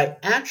guy that I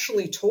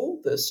actually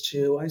told this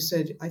to. I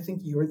said, "I think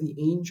you're the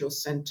angel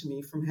sent to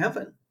me from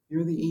heaven.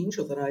 you're the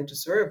angel that I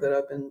deserve, that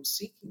I've been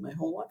seeking my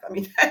whole life. I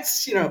mean,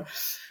 that's,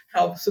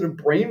 how sort of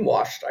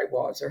brainwashed I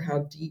was, or how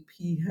deep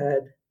he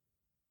had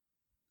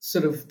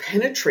sort of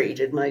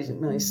penetrated my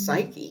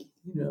psyche.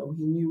 He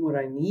knew what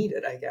I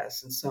needed, I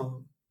guess, in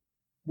some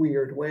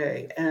weird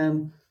way.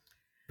 And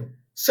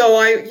so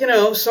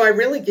I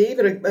really gave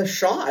it a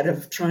shot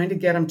of trying to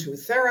get him to a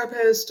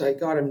therapist. I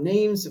got him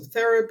names of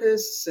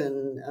therapists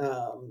and,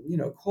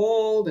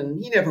 called,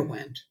 and he never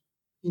went.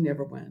 He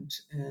never went.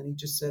 And he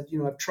just said,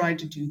 I've tried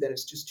to do that.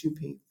 It's just too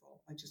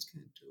painful. I just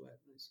can't do it.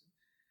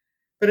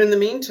 But in the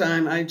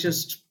meantime, I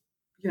just,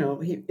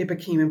 it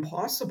became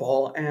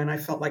impossible. And I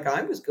felt like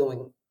I was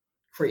going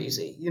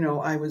crazy.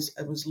 I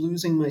was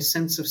losing my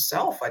sense of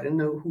self. I didn't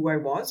know who I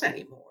was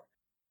anymore.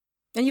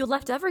 And you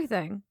left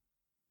everything.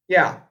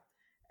 Yeah.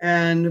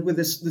 And with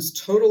this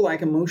total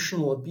like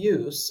emotional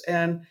abuse.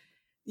 And,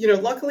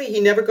 luckily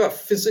he never got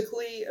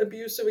physically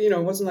abusive. It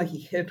wasn't like he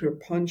hit or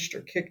punched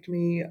or kicked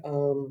me.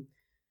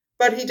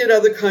 But he did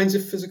other kinds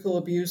of physical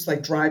abuse,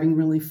 like driving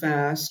really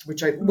fast,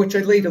 which I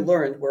later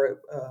learned were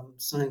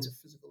signs of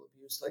physical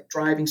abuse, like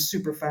driving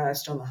super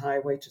fast on the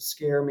highway to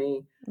scare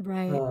me,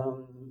 right?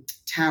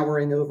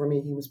 Towering over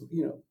me. He was,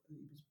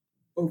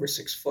 over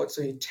 6 foot,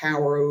 so he'd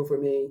tower over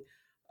me,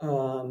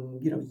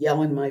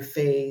 yell in my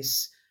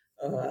face,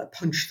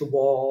 punch the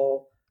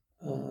wall,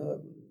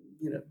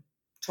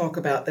 talk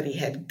about that he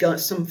had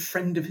guns. Some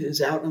friend of his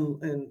out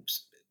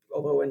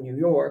although in New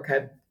York,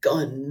 had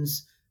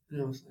guns.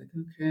 And I was like,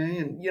 okay.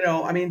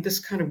 And, this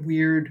kind of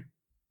weird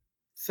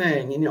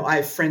thing, I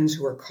have friends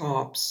who are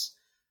cops,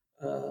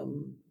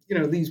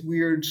 these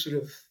weird sort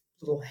of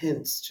little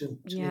hints to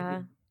make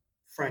me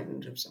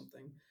frightened of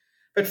something.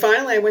 But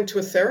finally I went to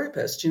a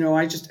therapist,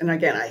 and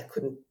again, I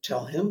couldn't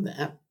tell him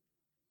that.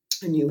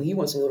 I knew he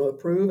wasn't going to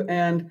approve.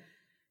 And,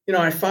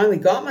 I finally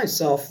got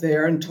myself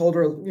there and told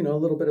her, a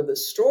little bit of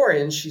this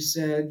story. And she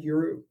said,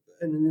 you're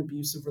in an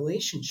abusive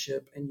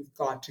relationship and you've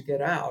got to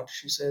get out.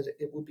 She said,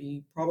 it will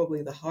be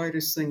probably the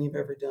hardest thing you've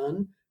ever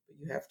done, but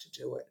you have to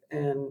do it.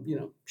 And,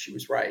 she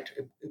was right.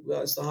 It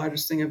was the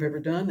hardest thing I've ever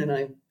done. And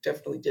I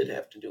definitely did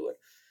have to do it.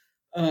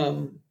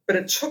 But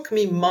it took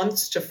me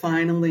months to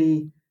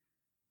finally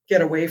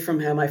get away from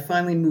him. I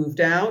finally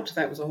moved out.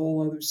 That was a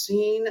whole other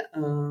scene.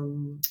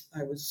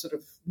 I was sort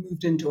of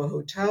moved into a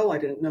hotel. I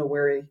didn't know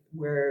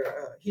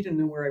he didn't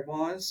know where I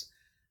was.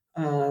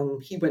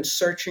 He went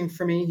searching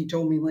for me. He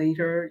told me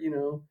later,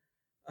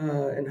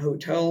 in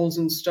hotels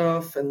and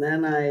stuff. And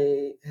then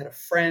I had a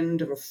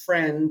friend of a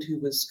friend who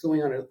was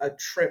going on a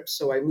trip.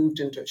 So I moved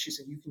into it. She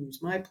said, you can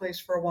use my place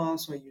for a while.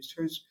 So I used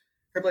her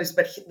place.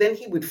 But then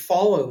he would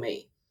follow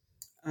me.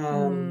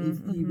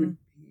 He would,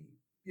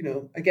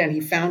 again,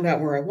 he found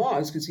out where I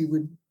was because he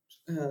would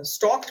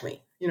stalk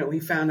me. He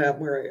found out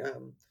where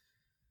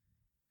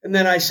and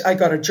then I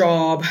got a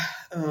job.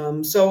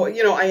 So,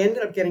 I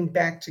ended up getting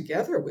back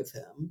together with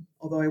him,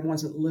 although I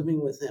wasn't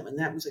living with him. And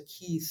that was a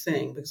key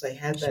thing because I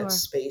had that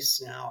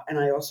space now. And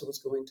I also was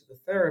going to the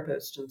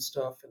therapist and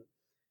stuff.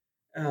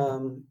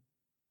 And,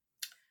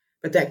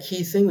 but that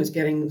key thing was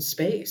getting the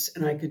space.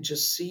 And I could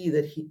just see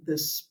that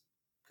this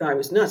guy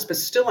was nuts, but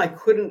still I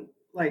couldn't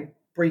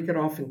break it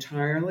off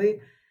entirely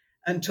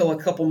until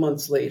a couple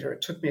months later.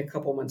 It took me a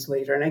couple months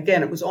later. And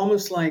again, it was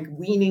almost like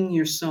weaning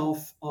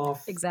yourself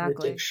off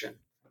addiction.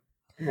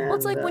 Well,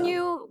 it's like when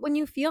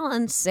you feel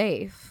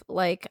unsafe,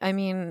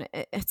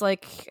 it's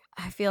like,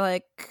 I feel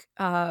like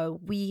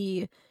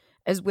we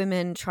as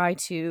women try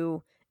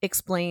to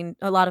explain,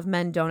 a lot of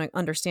men don't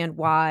understand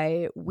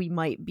why we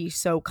might be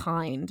so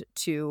kind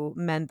to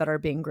men that are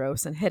being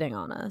gross and hitting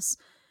on us.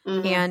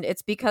 Mm-hmm. And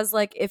it's because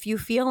if you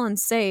feel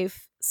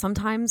unsafe,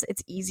 sometimes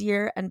it's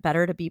easier and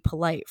better to be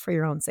polite for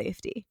your own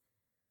safety.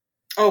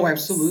 Oh,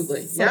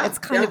 absolutely. So it's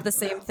kind of the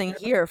same thing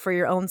here for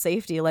your own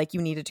safety.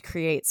 You needed to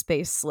create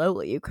space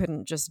slowly. You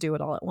couldn't just do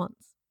it all at once.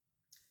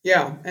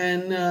 Yeah.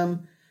 And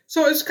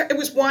so it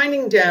was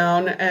winding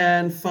down.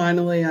 And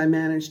finally, I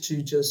managed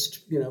to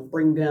just,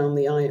 bring down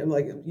the iron.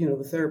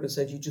 The therapist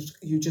said,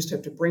 you just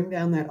have to bring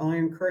down that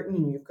iron curtain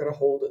and you've got to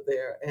hold it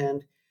there.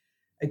 And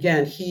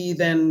again, he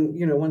then,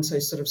 once I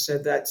sort of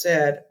said that's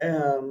it,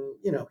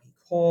 he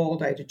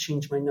called. I had to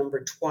change my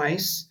number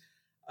twice.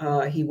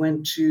 He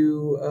went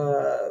to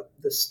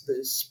the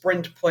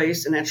Sprint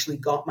place and actually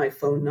got my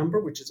phone number,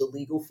 which is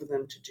illegal for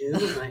them to do.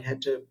 And I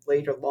had to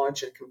later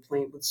lodge a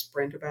complaint with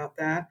Sprint about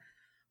that.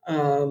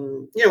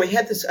 He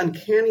had this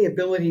uncanny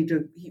ability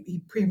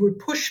he would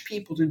push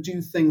people to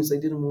do things they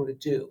didn't want to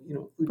do,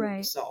 including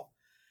himself.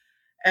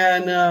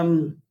 And,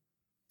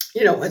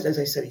 as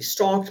I said, he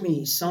stalked me,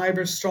 he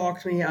cyber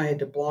stalked me. I had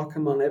to block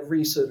him on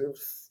every sort of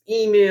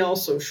email,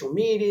 social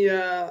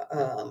media.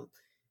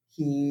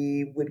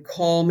 He would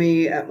call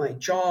me at my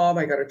job.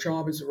 I got a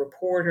job as a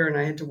reporter, and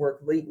I had to work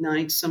late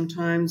nights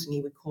sometimes. And he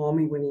would call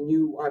me when he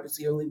knew I was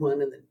the only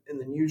one in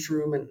the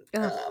newsroom, and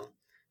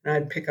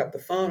I'd pick up the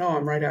phone. Oh,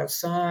 I'm right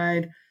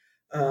outside,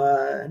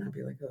 and I'd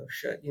be like, oh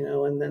shit,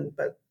 And then,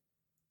 but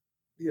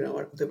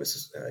there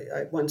was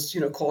I once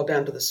called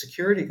down to the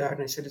security guard,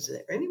 and I said, is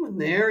there anyone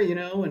there?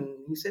 And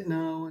he said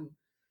no, and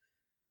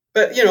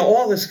but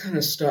all this kind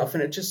of stuff,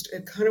 and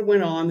it kind of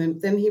went on,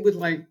 and then he would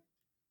like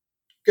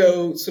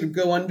go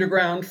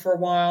underground for a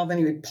while, then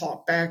he would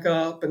pop back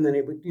up, and then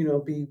it would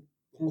be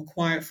all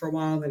quiet for a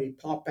while, then he'd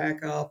pop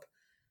back up,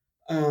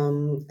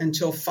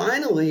 until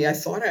finally I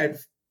thought a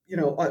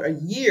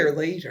year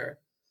later,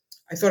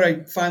 I thought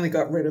I finally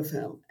got rid of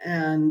him.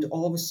 And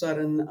all of a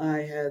sudden,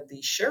 I had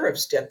the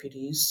sheriff's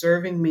deputies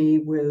serving me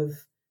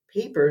with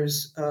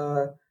papers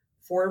for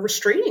a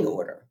restraining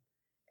order.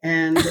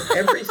 And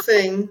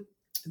everything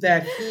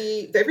that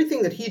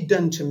he'd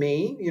done to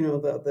me,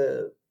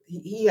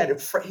 he had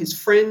his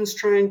friends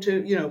trying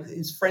to,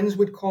 his friends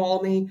would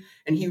call me,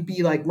 and he would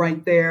be like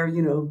right there,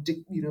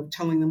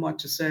 telling them what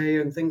to say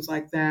and things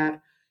like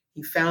that.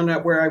 He found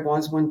out where I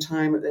was one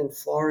time in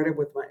Florida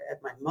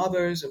at my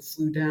mother's and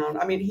flew down.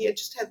 I mean, he had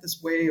just had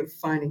this way of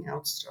finding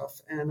out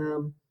stuff.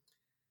 And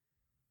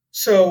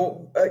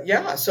so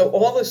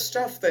all the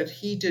stuff that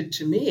he did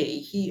to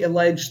me, he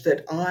alleged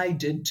that I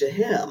did to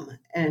him,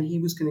 and he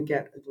was going to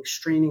get a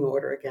restraining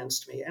order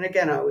against me. And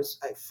again, I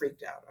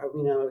freaked out. I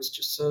was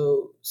just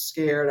so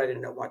scared. I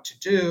didn't know what to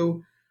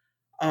do.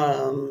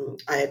 I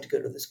had to go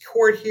to this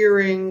court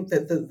hearing.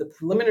 That the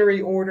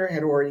preliminary order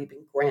had already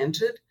been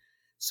granted.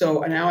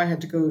 So now I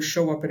had to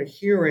show up at a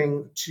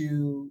hearing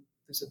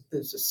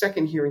there's a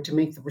second hearing to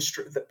make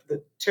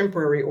the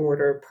temporary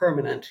order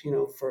permanent,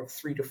 for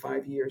 3 to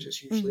 5 years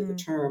is usually the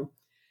term.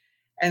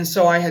 And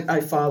so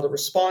I filed a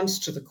response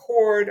to the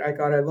court. I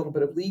got a little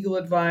bit of legal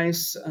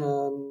advice.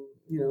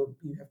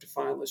 You have to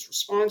file this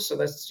response. So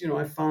that's,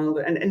 I filed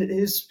it. And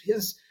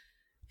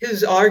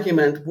his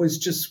argument was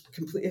just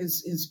complete.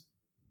 His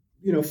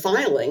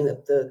filing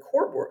that the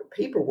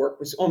paperwork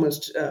was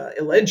almost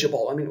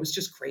illegible. I mean, it was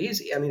just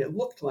crazy. I mean, it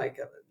looked like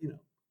a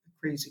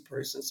crazy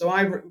person. So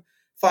I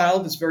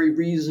filed this very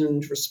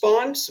reasoned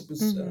response. It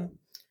was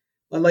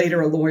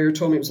later a lawyer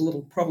told me it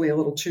was probably a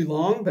little too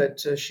long, but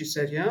she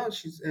said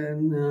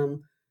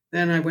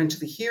then I went to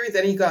the hearing.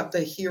 Then he got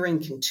the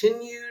hearing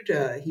continued.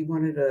 He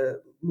wanted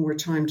more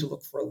time to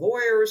look for a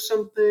lawyer or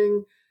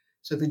something.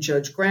 So the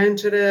judge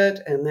granted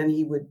it, and then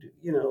he would,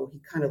 he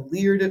kind of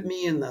leered at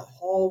me in the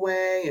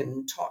hallway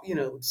and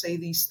would say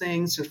these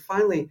things. And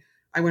finally,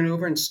 I went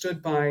over and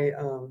stood by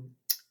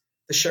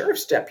the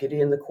sheriff's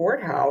deputy in the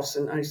courthouse,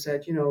 and I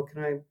said, can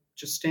I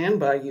just stand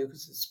by you,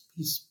 because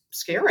he's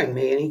scaring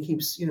me, and he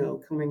keeps,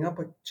 coming up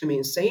to me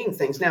and saying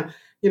things. Now,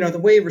 the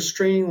way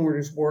restraining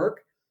orders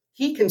work,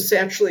 he can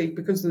actually,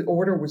 because the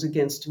order was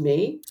against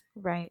me,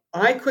 right?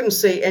 I couldn't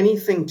say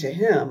anything to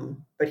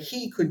him, but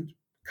he could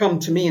come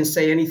to me and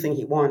say anything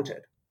he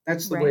wanted.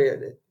 That's the way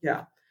it is.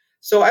 Yeah.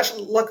 So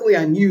actually, luckily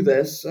I knew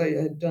this. I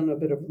had done a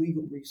bit of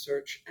legal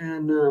research,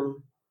 and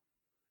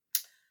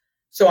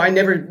so I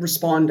never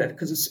responded,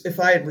 because if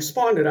I had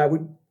responded, I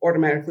would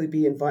automatically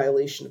be in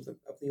violation of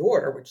the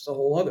order, which is a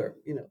whole other,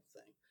 thing.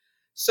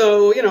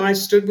 So, I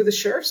stood with the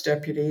sheriff's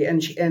deputy,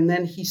 and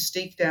then he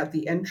staked out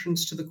the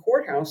entrance to the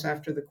courthouse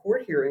after the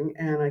court hearing,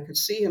 and I could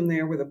see him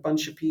there with a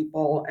bunch of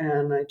people.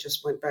 And I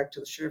just went back to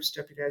the sheriff's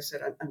deputy. I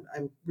said,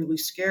 I'm really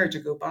scared to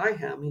go by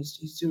him.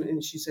 He's doing,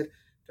 and she said,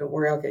 don't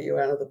worry, I'll get you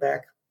out of the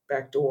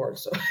back door.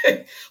 So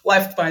I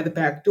left by the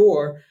back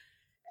door.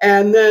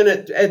 And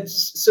then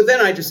so then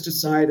I just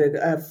decided,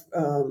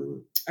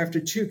 after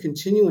 2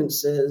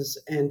 continuances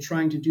and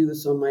trying to do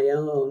this on my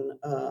own,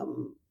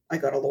 I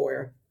got a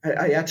lawyer.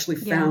 I actually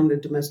found a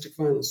domestic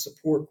violence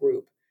support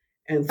group.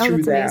 And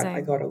through that, amazing.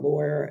 I got a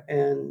lawyer.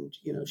 And,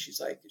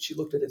 she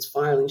looked at his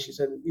filing. She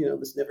said,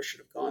 this never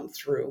should have gone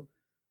through.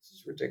 This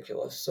is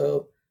ridiculous.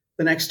 So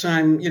the next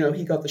time,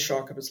 he got the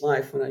shock of his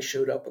life when I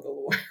showed up with a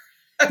lawyer.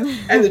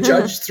 And the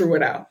judge threw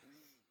it out.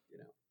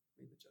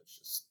 The judge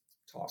just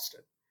tossed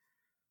it.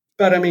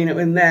 But I mean,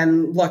 and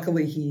then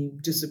luckily he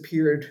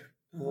disappeared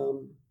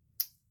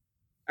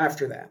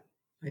after that.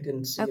 I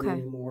didn't see him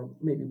anymore.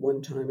 Maybe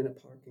one time in a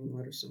parking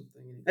lot or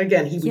something.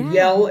 Again, he would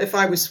yell if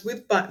I was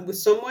with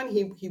someone.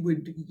 He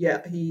would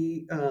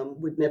he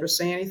would never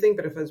say anything.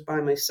 But if I was by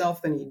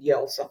myself, then he'd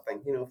yell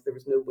something. If there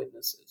was no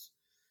witnesses.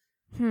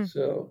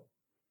 So.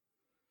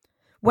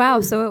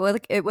 Wow. So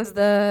it was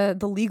the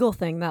legal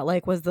thing that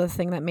was the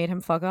thing that made him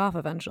fuck off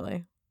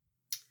eventually.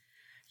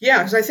 Yeah,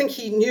 because I think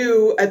he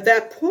knew at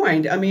that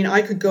point, I mean,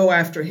 I could go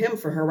after him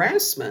for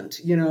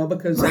harassment,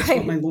 because that's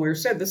what my lawyer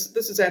said. This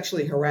is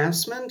actually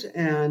harassment.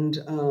 And,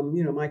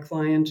 my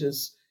client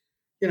is,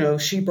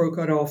 she broke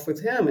it off with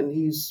him, and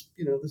he's,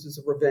 this is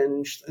a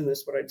revenge. And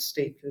that's what I'd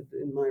stated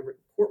in my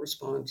court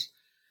response.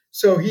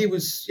 So he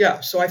was,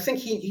 so I think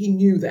he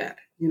knew that,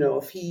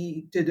 if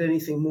he did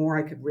anything more,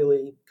 I could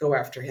really go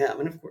after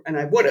him. And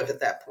I would have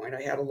at that point.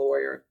 I had a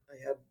lawyer.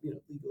 I had,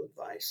 legal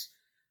advice.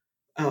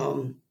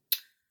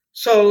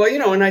 So,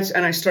 and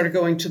I started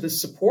going to the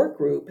support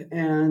group,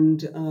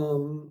 and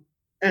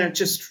it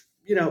just,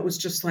 it was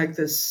just like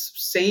this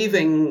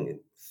saving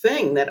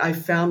thing that I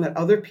found that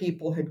other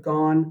people had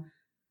gone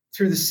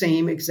through the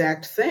same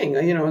exact thing.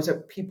 As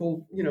that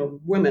people,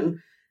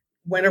 women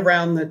went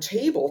around the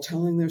table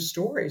telling their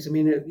stories. I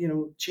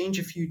mean, change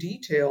a few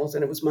details,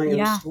 and it was my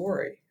own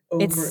story.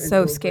 It's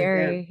so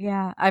scary. Again.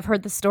 Yeah. I've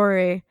heard the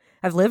story.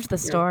 I've lived the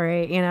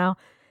story,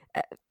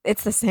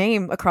 it's the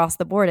same across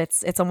the board.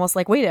 It's almost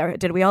like, wait,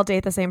 did we all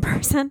date the same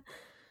person?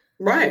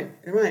 Right,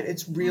 right.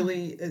 It's Yeah.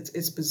 really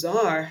it's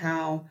bizarre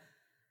how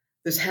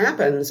this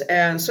happens.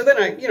 And so then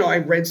I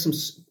read some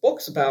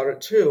books about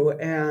it too,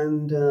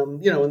 and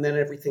and then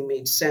everything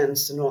made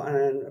sense. And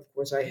of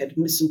course, I had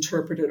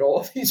misinterpreted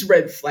all these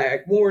red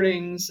flag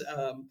warnings,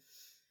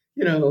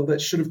 that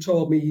should have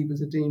told me he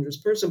was a dangerous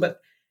person. But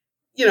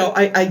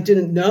I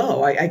didn't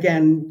know.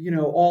 Again,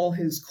 all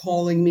his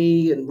calling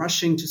me and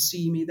rushing to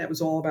see me, that was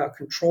all about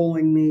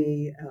controlling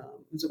me.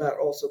 It was about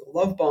also the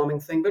love bombing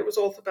thing, but it was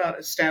also about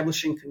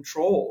establishing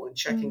control and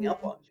checking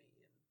up Mhm. on me,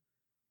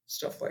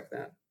 stuff like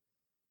that.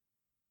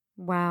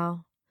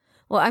 Wow.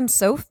 Well, I'm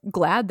so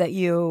glad that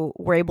you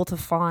were able to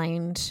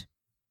find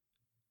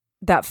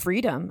that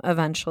freedom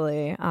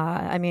eventually.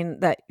 I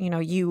mean, that,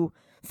 you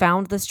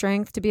found the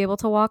strength to be able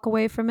to walk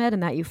away from it,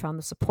 and that you found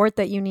the support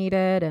that you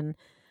needed, and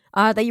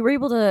that you were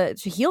able to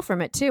heal from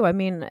it too. I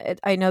mean,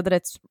 I know that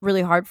it's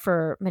really hard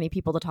for many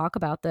people to talk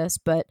about this,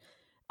 but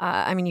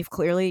I mean, you've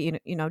clearly,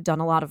 done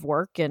a lot of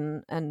work,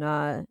 and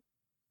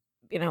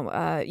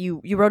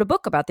you wrote a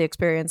book about the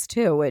experience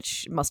too,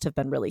 which must have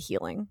been really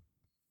healing.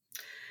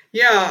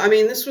 Yeah, I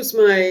mean, this was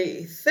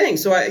my thing.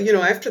 So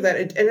after that,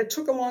 it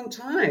took a long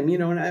time,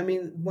 and I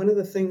mean, one of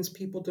the things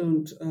people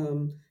don't,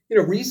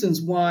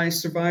 reasons why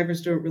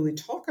survivors don't really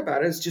talk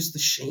about it is just the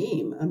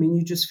shame. I mean,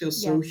 you just feel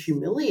so Yes.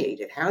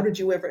 humiliated. How did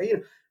you ever,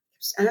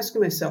 just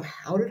asking myself,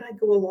 how did I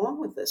go along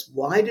with this?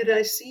 Why did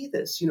I see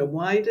this?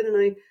 Why didn't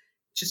I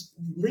just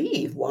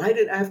leave? Why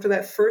did, after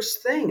that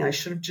first thing, I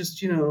should have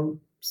just,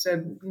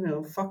 said,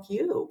 fuck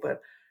you.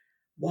 But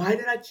why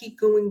did I keep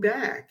going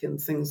back and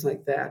things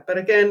like that? But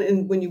again,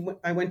 and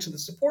I went to the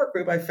support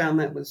group, I found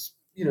that was,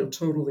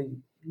 totally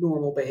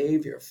normal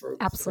behavior for that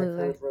kind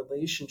Absolutely. of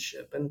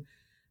relationship. And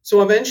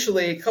so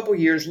eventually, a couple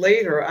years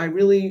later, I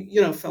really,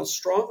 felt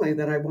strongly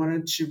that I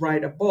wanted to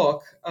write a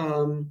book.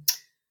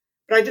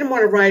 But I didn't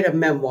want to write a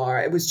memoir.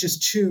 It was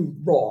just too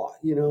raw.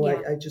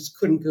 Yeah. I just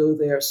couldn't go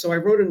there. So I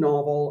wrote a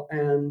novel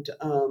and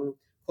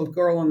called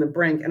Girl on the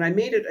Brink, and I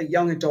made it a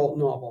young adult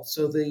novel.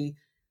 So the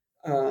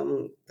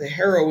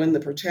heroine, the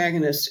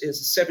protagonist, is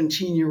a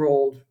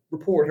 17-year-old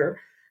reporter,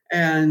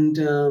 and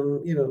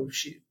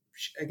she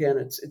again,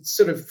 it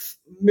sort of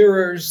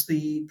mirrors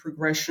the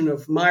progression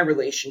of my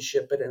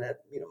relationship, but in a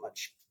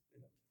much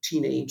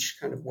teenage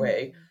kind of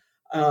way.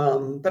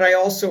 Mhm. But I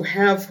also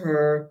have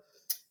her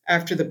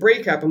after the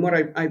breakup, and what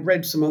I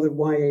read some other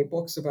YA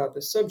books about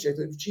this subject.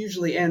 It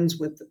usually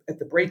ends at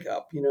the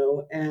breakup,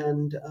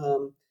 and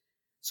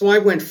so I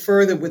went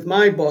further with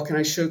my book, and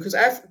I showed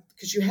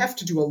because you have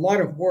to do a lot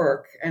of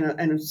work,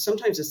 and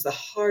sometimes it's the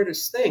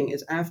hardest thing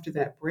is after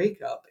that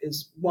breakup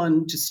is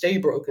one to stay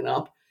broken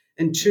up,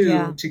 and two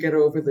Yeah. to get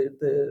over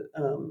the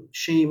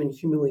shame and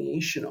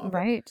humiliation of it.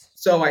 Right.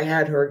 So I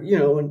had her,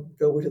 and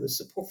go to the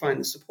support, find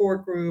the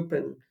support group,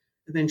 and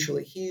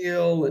eventually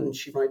heal. And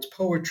she writes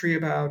poetry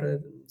about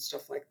it and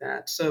stuff like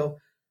that. So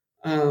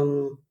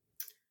um,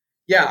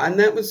 yeah, and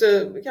that was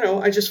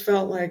I just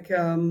felt like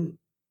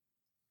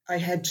I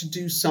had to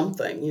do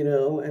something,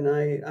 and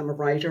I'm a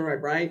writer, I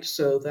write.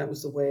 So that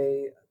was the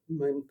way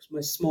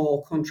my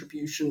small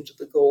contribution to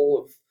the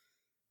goal of,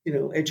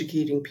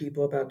 educating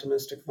people about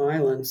domestic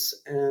violence.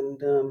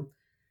 And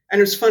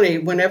it's funny,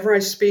 whenever I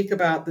speak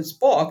about this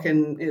book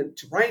and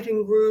to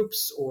writing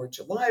groups or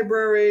to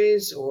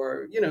libraries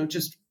or,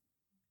 just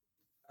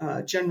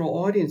general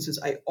audiences,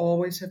 I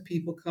always have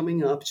people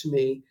coming up to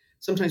me,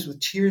 sometimes with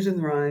tears in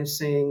their eyes,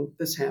 saying,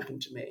 "This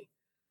happened to me."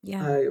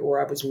 Yeah. Or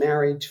I was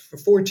married for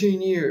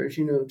 14 years,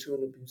 to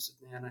an abusive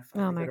man. I Oh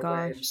finally my got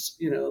away. gosh.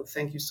 And,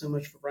 thank you so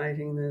much for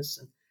writing this.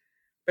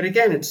 But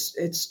again,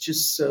 it's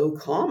just so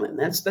common.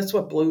 That's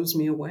what blows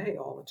me away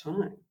all the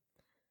time.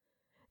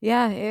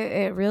 Yeah,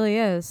 it really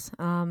is.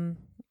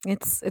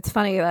 It's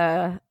funny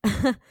that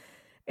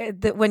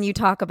when you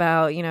talk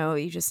about,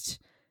 you just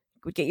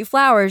would get you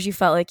flowers, you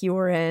felt like you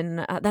were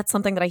in. That's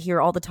something that I hear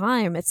all the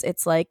time.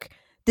 It's like,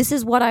 this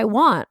is what I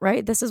want,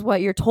 right? This is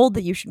what you're told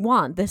that you should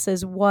want. This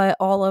is what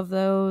all of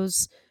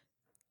those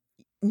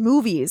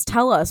movies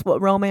tell us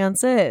what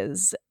romance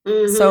is.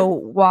 So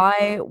Hmm.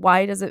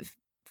 why does it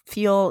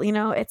feel,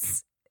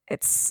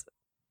 it's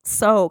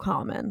so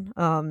common.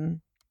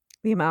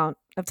 The amount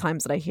of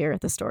times that I hear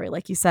the story,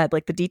 like you said,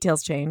 like the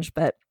details change,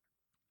 but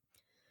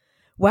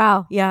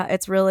wow, yeah,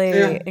 it's really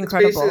Yeah, it's basically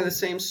incredible. the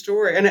same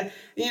story. And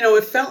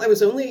it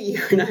was only a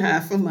year and a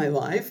half of my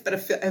life, but it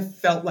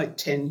felt like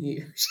 10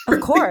 years. Of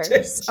Really did.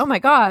 course. Oh my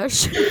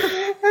gosh.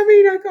 I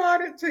mean, I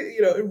got it to,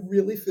 it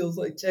really feels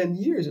like 10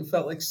 years. It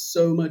felt like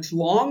so much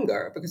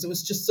longer because it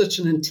was just such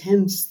an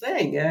intense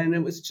thing. And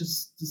it was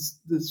just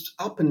this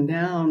up and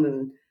down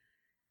and,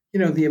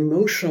 the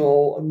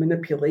emotional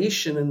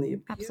manipulation and the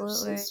abuse and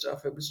Absolutely.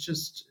 stuff. It was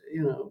just,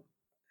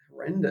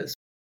 horrendous.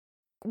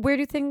 Where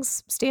do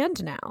things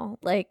stand now?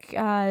 Like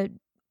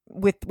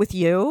with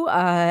you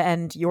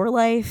and your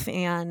life,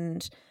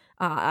 and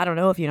I don't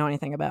know if you know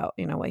anything about,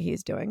 what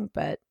he's doing,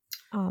 but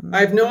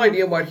I have no yeah.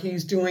 idea what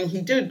he's doing.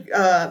 He did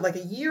like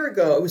a year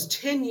ago. It was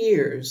 10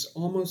 years,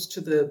 almost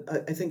to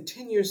the I think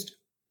 10 years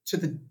to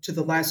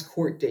the last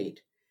court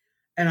date.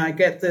 And I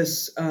get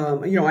this,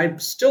 I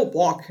still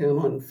block him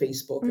on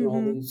Facebook and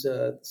all Mm-hmm. these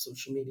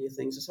social media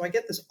things. And so I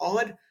get this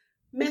odd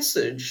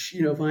message,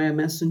 via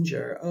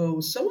Messenger.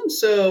 Oh, so and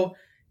so,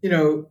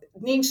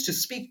 needs to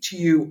speak to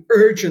you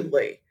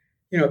urgently.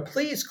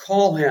 Please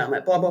call him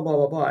at blah blah blah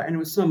blah blah. And it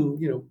was some,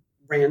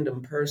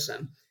 random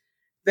person.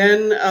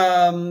 Then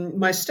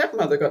my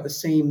stepmother got the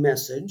same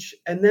message,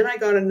 and then I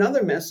got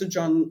another message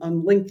on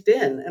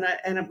LinkedIn,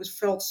 and it was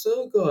felt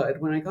so good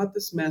when I got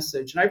this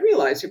message, and I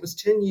realized it was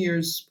 10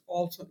 years,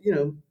 also,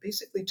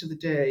 basically to the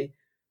day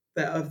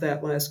of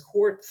that last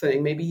court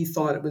thing. Maybe he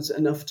thought it was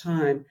enough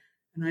time,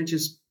 and I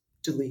just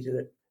deleted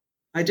it.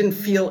 I didn't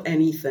feel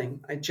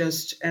anything. It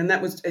just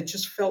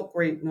felt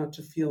great not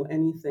to feel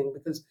anything,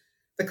 because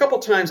the couple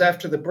times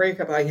after the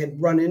breakup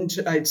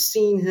I'd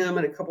seen him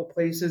in a couple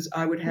places,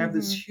 I would have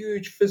this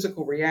huge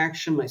physical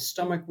reaction. My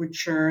stomach would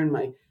churn,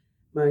 my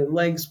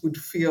legs would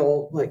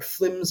feel like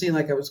flimsy,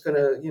 like I was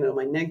gonna,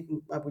 my neck,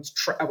 I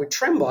would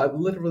tremble.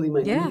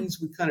 My Yeah. knees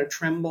would kind of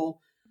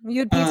tremble.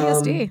 You had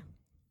PTSD.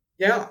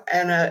 Yeah,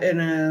 and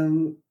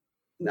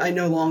I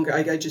no longer.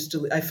 I just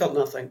I felt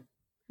nothing,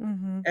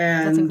 Mm-hmm.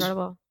 That's and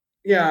incredible.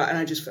 yeah, and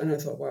I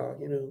thought, wow,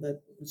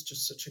 that was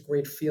just such a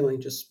great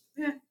feeling. Just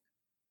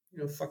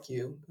fuck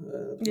you.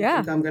 You Yeah.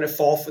 think I'm going to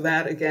fall for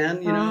that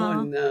again?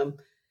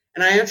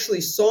 And I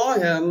actually saw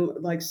him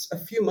like a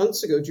few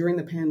months ago during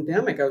the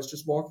pandemic. I was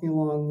just walking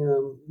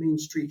along Main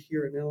Street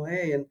here in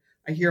LA, and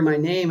I hear my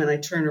name, and I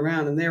turn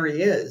around, and there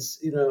he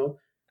is. Oh,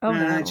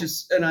 and no.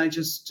 I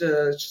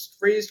just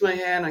raised my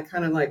hand. I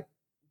kind of like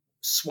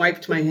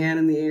swiped my hand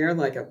in the air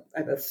like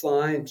a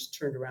fly, and just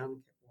turned around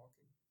and kept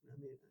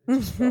walking. I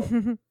just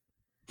felt.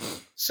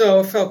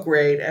 So it felt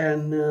great,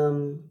 and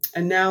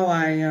now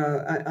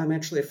I'm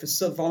actually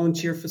a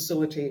volunteer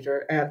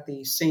facilitator at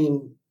the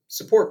same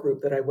support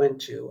group that I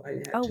went to.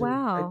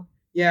 Wow.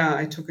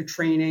 I took a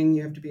training.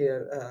 You have to be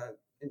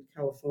in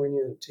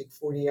California, take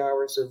 40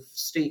 hours of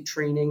state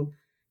training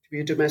to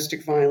be a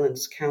domestic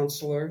violence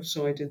counselor.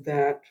 So I did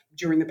that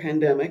during the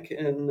pandemic,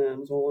 and it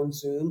was all on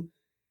Zoom.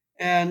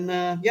 And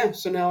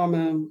so now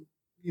I'm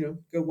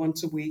go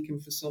once a week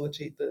and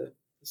facilitate the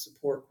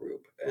support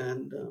group,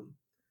 and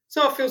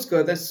so it feels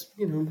good. That's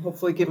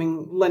hopefully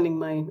lending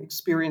my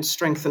experience,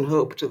 strength, and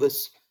hope to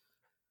this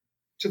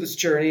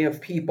journey of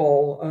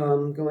people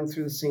going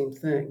through the same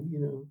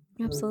thing.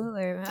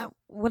 Absolutely.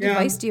 What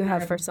advice do you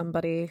have for happy.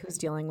 somebody who's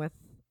dealing with,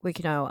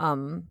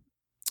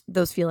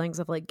 those feelings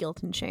of like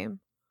guilt and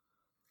shame?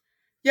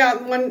 Yeah,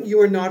 when you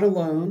are not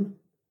alone,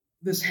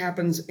 this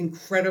happens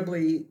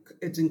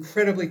it's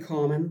incredibly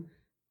common.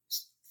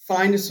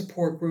 Find a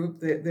support group.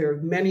 There are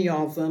many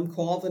of them.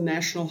 Call the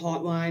national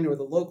hotline or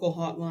the local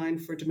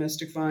hotline for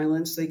domestic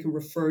violence. They can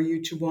refer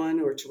you to one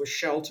or to a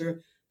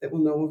shelter that will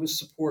know of a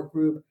support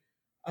group.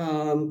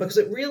 Because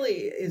it really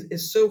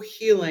is so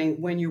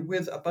healing when you're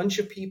with a bunch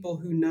of people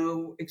who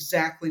know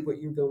exactly what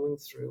you're going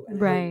through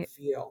and how you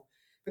feel.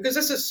 Because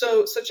this is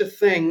such a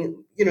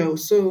thing,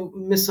 so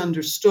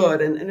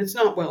misunderstood, and it's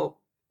not well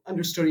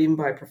understood even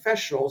by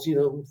professionals,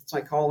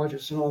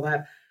 psychologists and all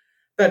that.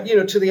 But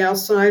to the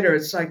outsider,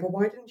 it's like, well,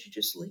 why didn't you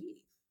just leave?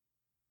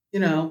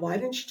 Why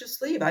didn't you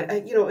just leave?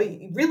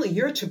 Really,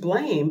 you're to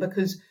blame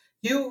because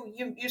you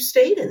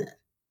stayed in it.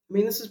 I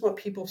mean, this is what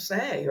people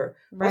say. Or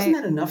wasn't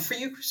that enough for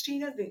you,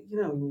 Christina?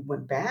 You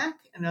went back,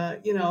 and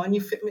and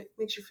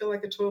makes you feel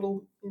like a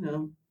total,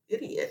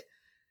 idiot.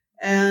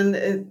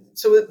 And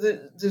so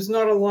there's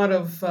not a lot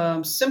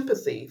of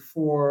sympathy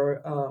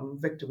for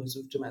victims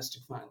of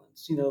domestic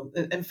violence.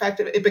 In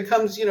fact, it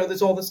becomes,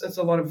 there's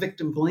a lot of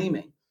victim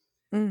blaming.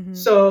 Mm-hmm.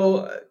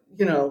 So,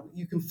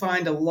 you can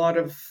find a lot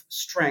of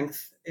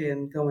strength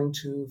in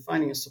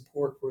finding a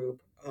support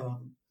group,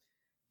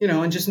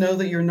 and just know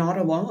that you're not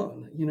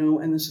alone,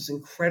 and this is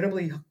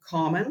incredibly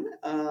common.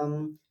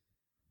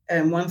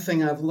 And one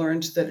thing I've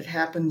learned that it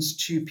happens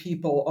to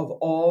people of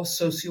all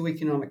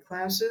socioeconomic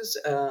classes.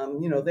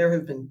 There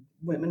have been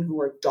women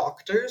who are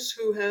doctors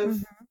who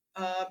have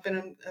been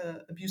in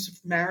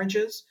abusive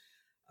marriages,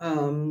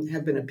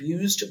 have been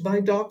abused by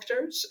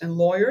doctors and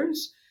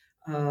lawyers.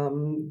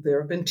 There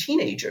have been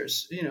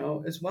teenagers,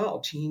 as well,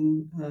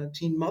 teen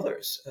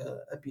mothers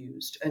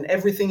abused, and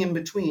everything in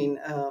between.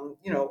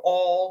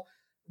 All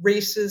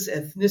races,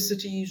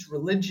 ethnicities,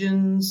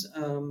 religions.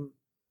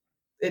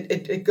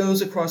 It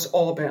goes across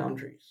all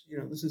boundaries.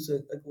 This is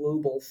a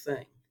global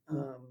thing.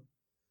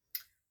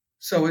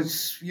 So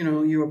it's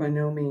you are by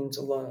no means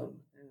alone,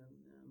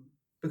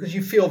 because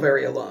you feel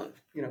very alone.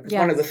 Because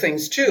one of the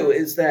things too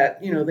is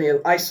that they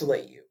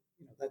isolate you.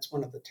 That's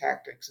one of the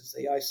tactics, is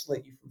they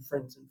isolate you from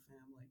friends and family.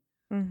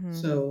 Mm-hmm.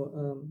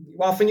 So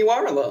often you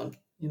are alone,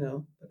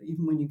 but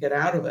even when you get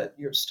out of it,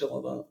 you're still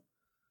alone.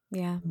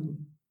 Yeah.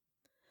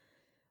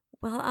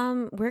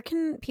 Well, where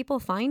can people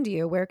find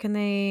you? Where can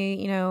they,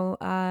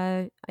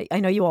 I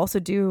know you also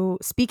do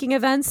speaking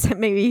events.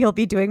 Maybe you'll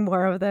be doing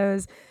more of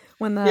those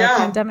when the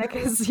pandemic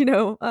is, coming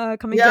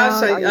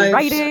down. Are you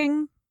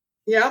writing?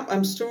 Yeah,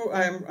 I'm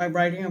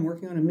writing. I'm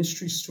working on a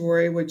mystery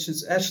story, which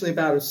is actually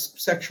about a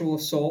sexual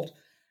assault.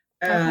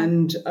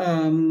 And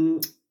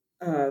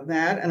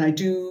that. And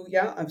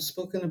I've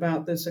spoken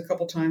about this a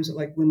couple times at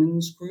like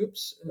women's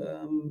groups,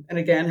 and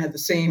again had the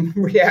same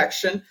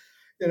reaction,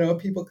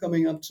 people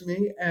coming up to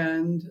me.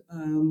 And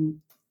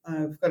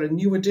I've got a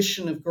new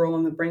edition of Girl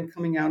on the Brink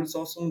coming out. It's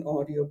also an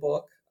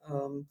audiobook.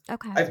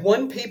 Okay. I have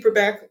one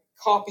paperback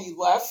copy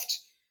left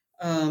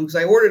because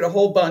I ordered a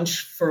whole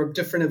bunch for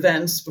different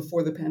events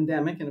before the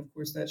pandemic, and of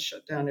course that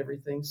shut down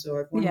everything. So I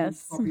have one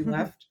Yes. copy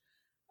left.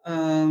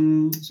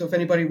 So if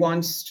anybody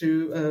wants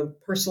to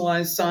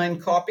personalized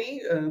signed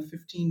copy,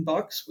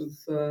 $15 with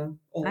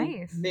all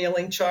Nice.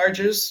 mailing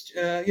charges,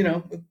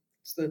 with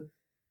the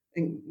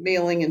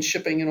mailing and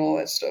shipping and all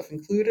that stuff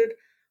included.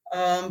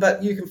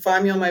 But you can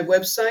find me on my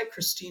website,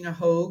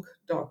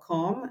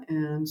 ChristinaHoag.com,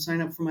 and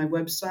sign up for my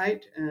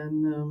website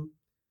and,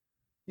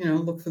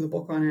 look for the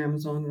book on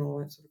Amazon and all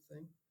that sort of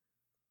thing.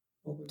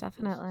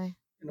 Definitely.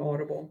 And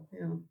Audible,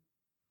 yeah.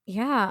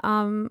 Yeah.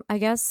 I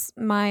guess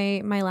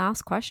my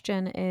last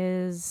question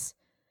is,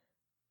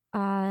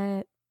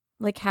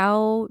 like,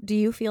 how do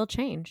you feel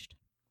changed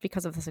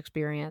because of this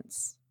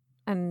experience?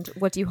 And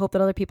what do you hope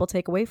that other people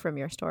take away from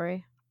your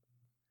story?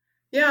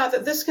 Yeah,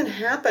 that this can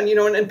happen,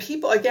 and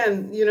people,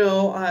 again,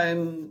 I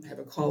have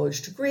a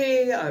college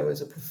degree. I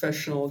was a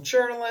professional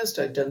journalist.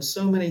 I'd done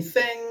so many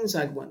things.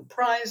 I'd won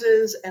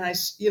prizes, and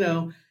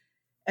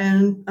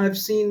and I've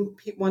seen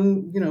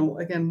one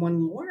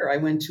lawyer I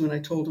went to, and I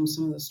told him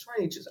some of the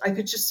story. I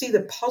could just see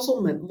the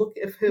puzzlement look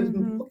of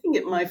him looking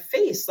at my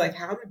face, like,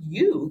 how did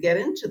you get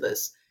into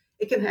this?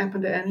 It can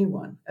happen to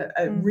anyone.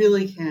 It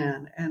really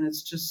can. And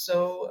it's just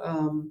so,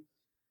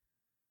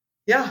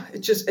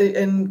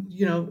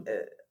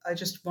 I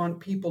just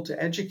want people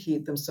to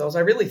educate themselves.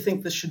 I really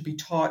think this should be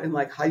taught in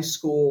like high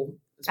school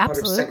as part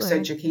of sex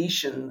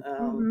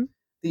education.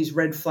 These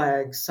red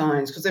flag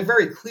signs, because they're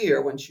very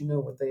clear once you know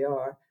what they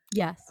are.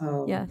 Yes.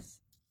 Yes.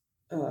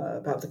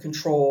 About the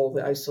control,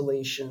 the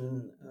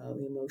isolation,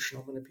 the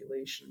emotional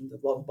manipulation, the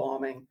love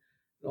bombing,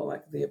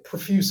 like the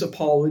profuse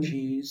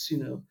apologies,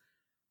 and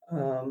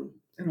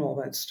all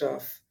that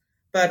stuff.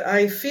 But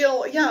I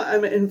feel,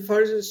 as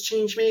far as it's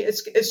changed me,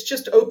 it's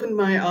just opened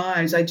my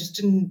eyes. I just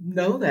didn't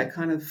know that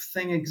kind of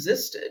thing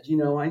existed.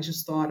 I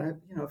just thought,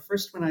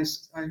 first when I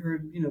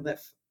heard, that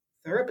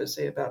therapist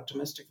say about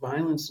domestic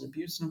violence and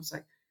abuse, and I was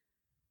like,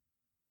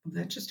 well,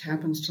 that just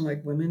happens to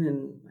like women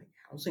in like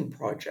housing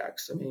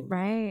projects. I mean,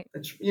 right.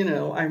 It's,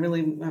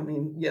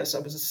 yes, I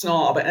was a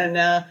snob, and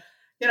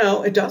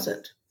it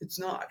doesn't. It's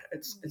not.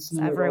 It's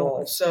not at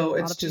all. So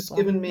it's just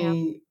given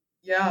me.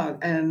 Yeah,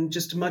 and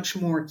just a much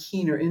more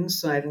keener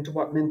insight into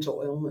what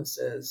mental illness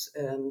is.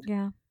 And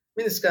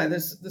this guy,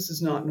 this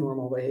is not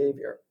normal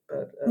behavior.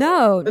 But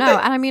no. And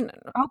I mean,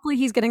 hopefully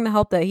he's getting the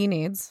help that he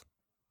needs.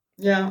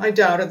 Yeah, I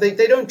doubt it.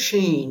 They don't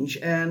change.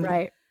 And,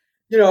 right.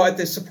 At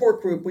the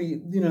support group,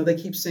 they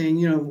keep saying,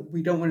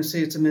 we don't want to say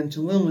it's a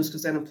mental illness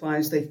because that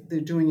implies they're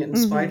doing it in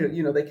spite of,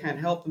 they can't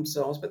help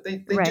themselves. But they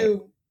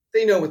do,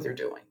 they know what they're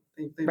doing.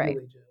 They really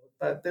do.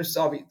 But there's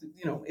obviously,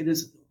 it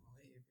isn't.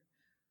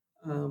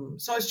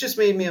 So it's just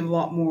made me a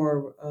lot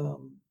more,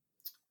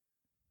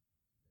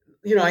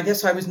 I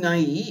guess I was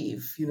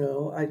naive,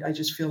 I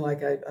just feel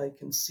like I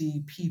can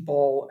see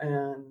people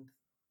and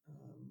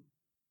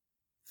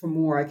for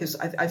more, I guess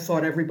I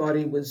thought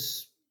everybody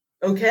was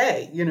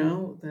okay,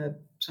 that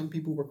some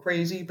people were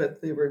crazy,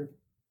 but they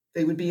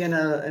would be in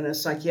a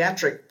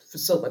psychiatric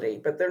facility,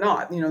 but they're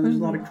not, there's a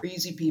lot of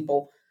crazy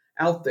people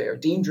out there,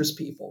 dangerous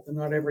people, and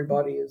not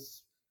everybody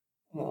is,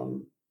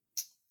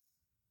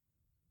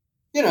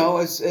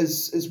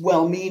 as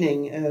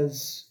well-meaning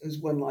as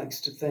one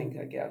likes to think,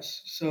 I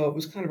guess. So it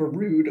was kind of a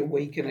rude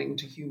awakening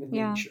to human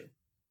nature.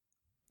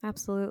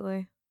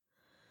 Absolutely.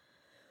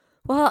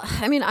 Well,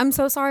 I mean, I'm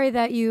so sorry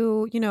that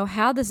you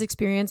had this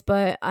experience,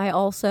 but I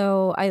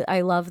also,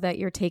 I love that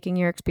you're taking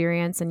your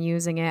experience and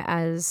using it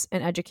as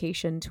an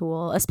education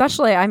tool.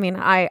 Especially, I mean,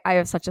 I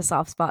have such a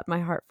soft spot in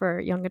my heart for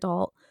young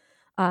adult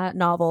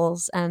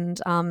novels. And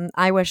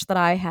I wish that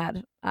I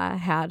had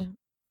had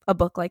a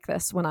book like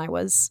this when I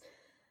was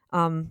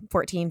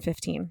 14,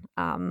 15.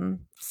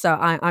 So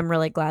I'm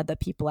really glad that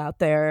people out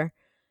there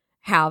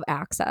have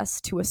access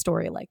to a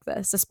story like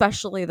this,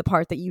 especially the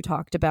part that you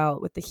talked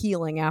about with the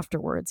healing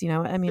afterwards.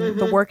 I mean,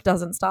 the work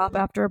doesn't stop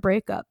after a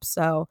breakup.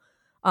 So,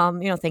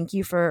 thank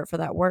you for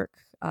that work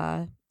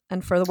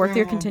and for the work that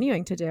you're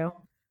continuing to do.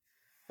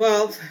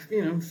 Well,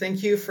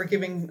 thank you for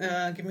giving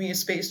me a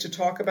space to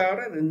talk about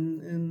it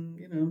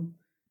and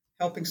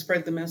helping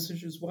spread the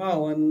message as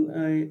well.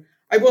 And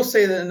I will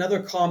say that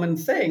another common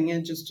thing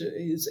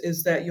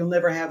is that you'll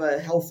never have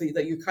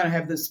that you kind of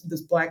have this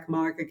black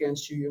mark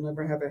against you. You'll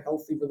never have a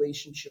healthy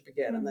relationship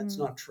again. And that's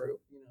not true.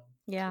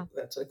 Yeah.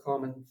 That's a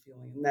common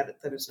feeling, and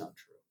that is not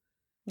true.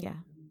 Yeah.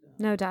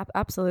 No,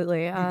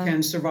 absolutely. You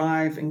can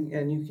survive and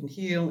you can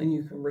heal and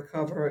you can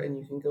recover and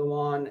you can go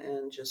on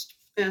and just,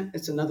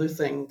 it's another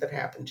thing that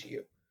happened to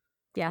you.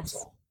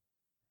 Yes,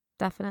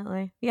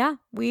 definitely. Yeah.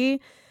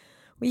 We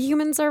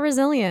humans are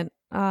resilient.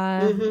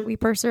 We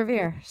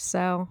persevere.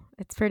 So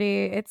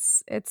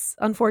it's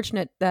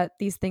unfortunate that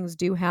these things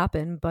do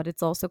happen, but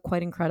it's also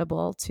quite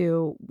incredible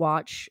to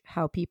watch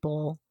how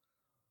people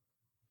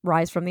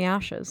rise from the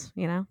ashes,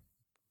 you know?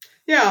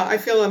 Yeah, I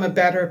feel I'm a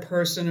better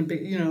person,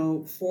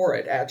 for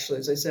it. Actually,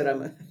 as I said,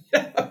 I'm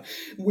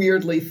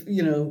weirdly,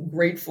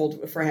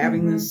 grateful for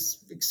having Mm-hmm.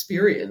 this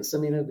experience. I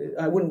mean,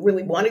 I wouldn't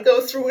really want to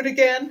go through it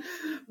again,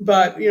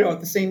 but at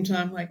the same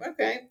time, like,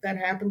 okay, that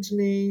happened to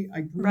me.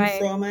 I grew Right.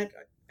 from it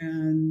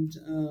and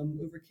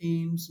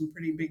overcame some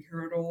pretty big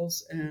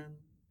hurdles, and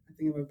I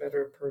think I'm a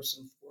better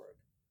person for it.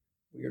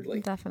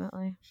 Weirdly,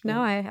 Definitely. No,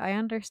 so I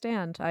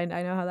understand. I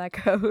know how that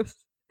goes.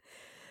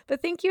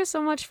 But thank you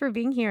so much for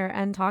being here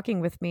and talking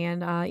with me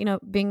and,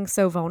 being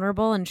so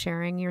vulnerable and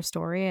sharing your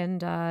story.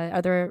 And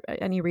are there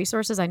any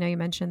resources? I know you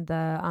mentioned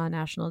the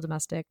National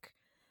Domestic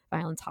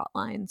Violence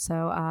Hotline.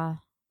 So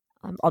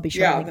I'll be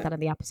sure to yeah, link that in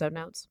the episode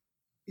notes.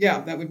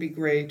 yeah, that would be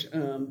great.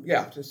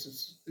 Yeah,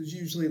 just there's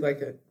usually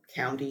like a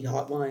county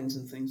hotlines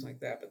and things like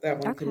that, but that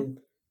one Okay. can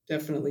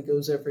definitely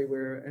goes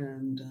everywhere,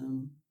 and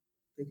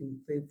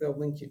they'll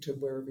link you to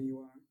wherever you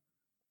are,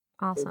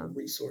 local Awesome.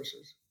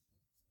 resources.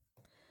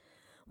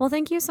 Well,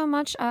 thank you so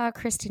much,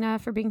 Christina,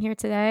 for being here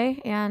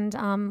today. And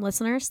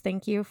listeners,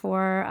 thank you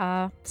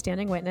for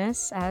standing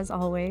witness, as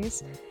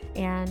always.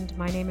 And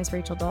my name is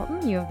Rachel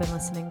Dalton. You have been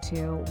listening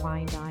to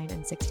Wine, Dine,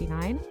 and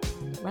 69.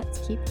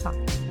 Let's keep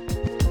talking.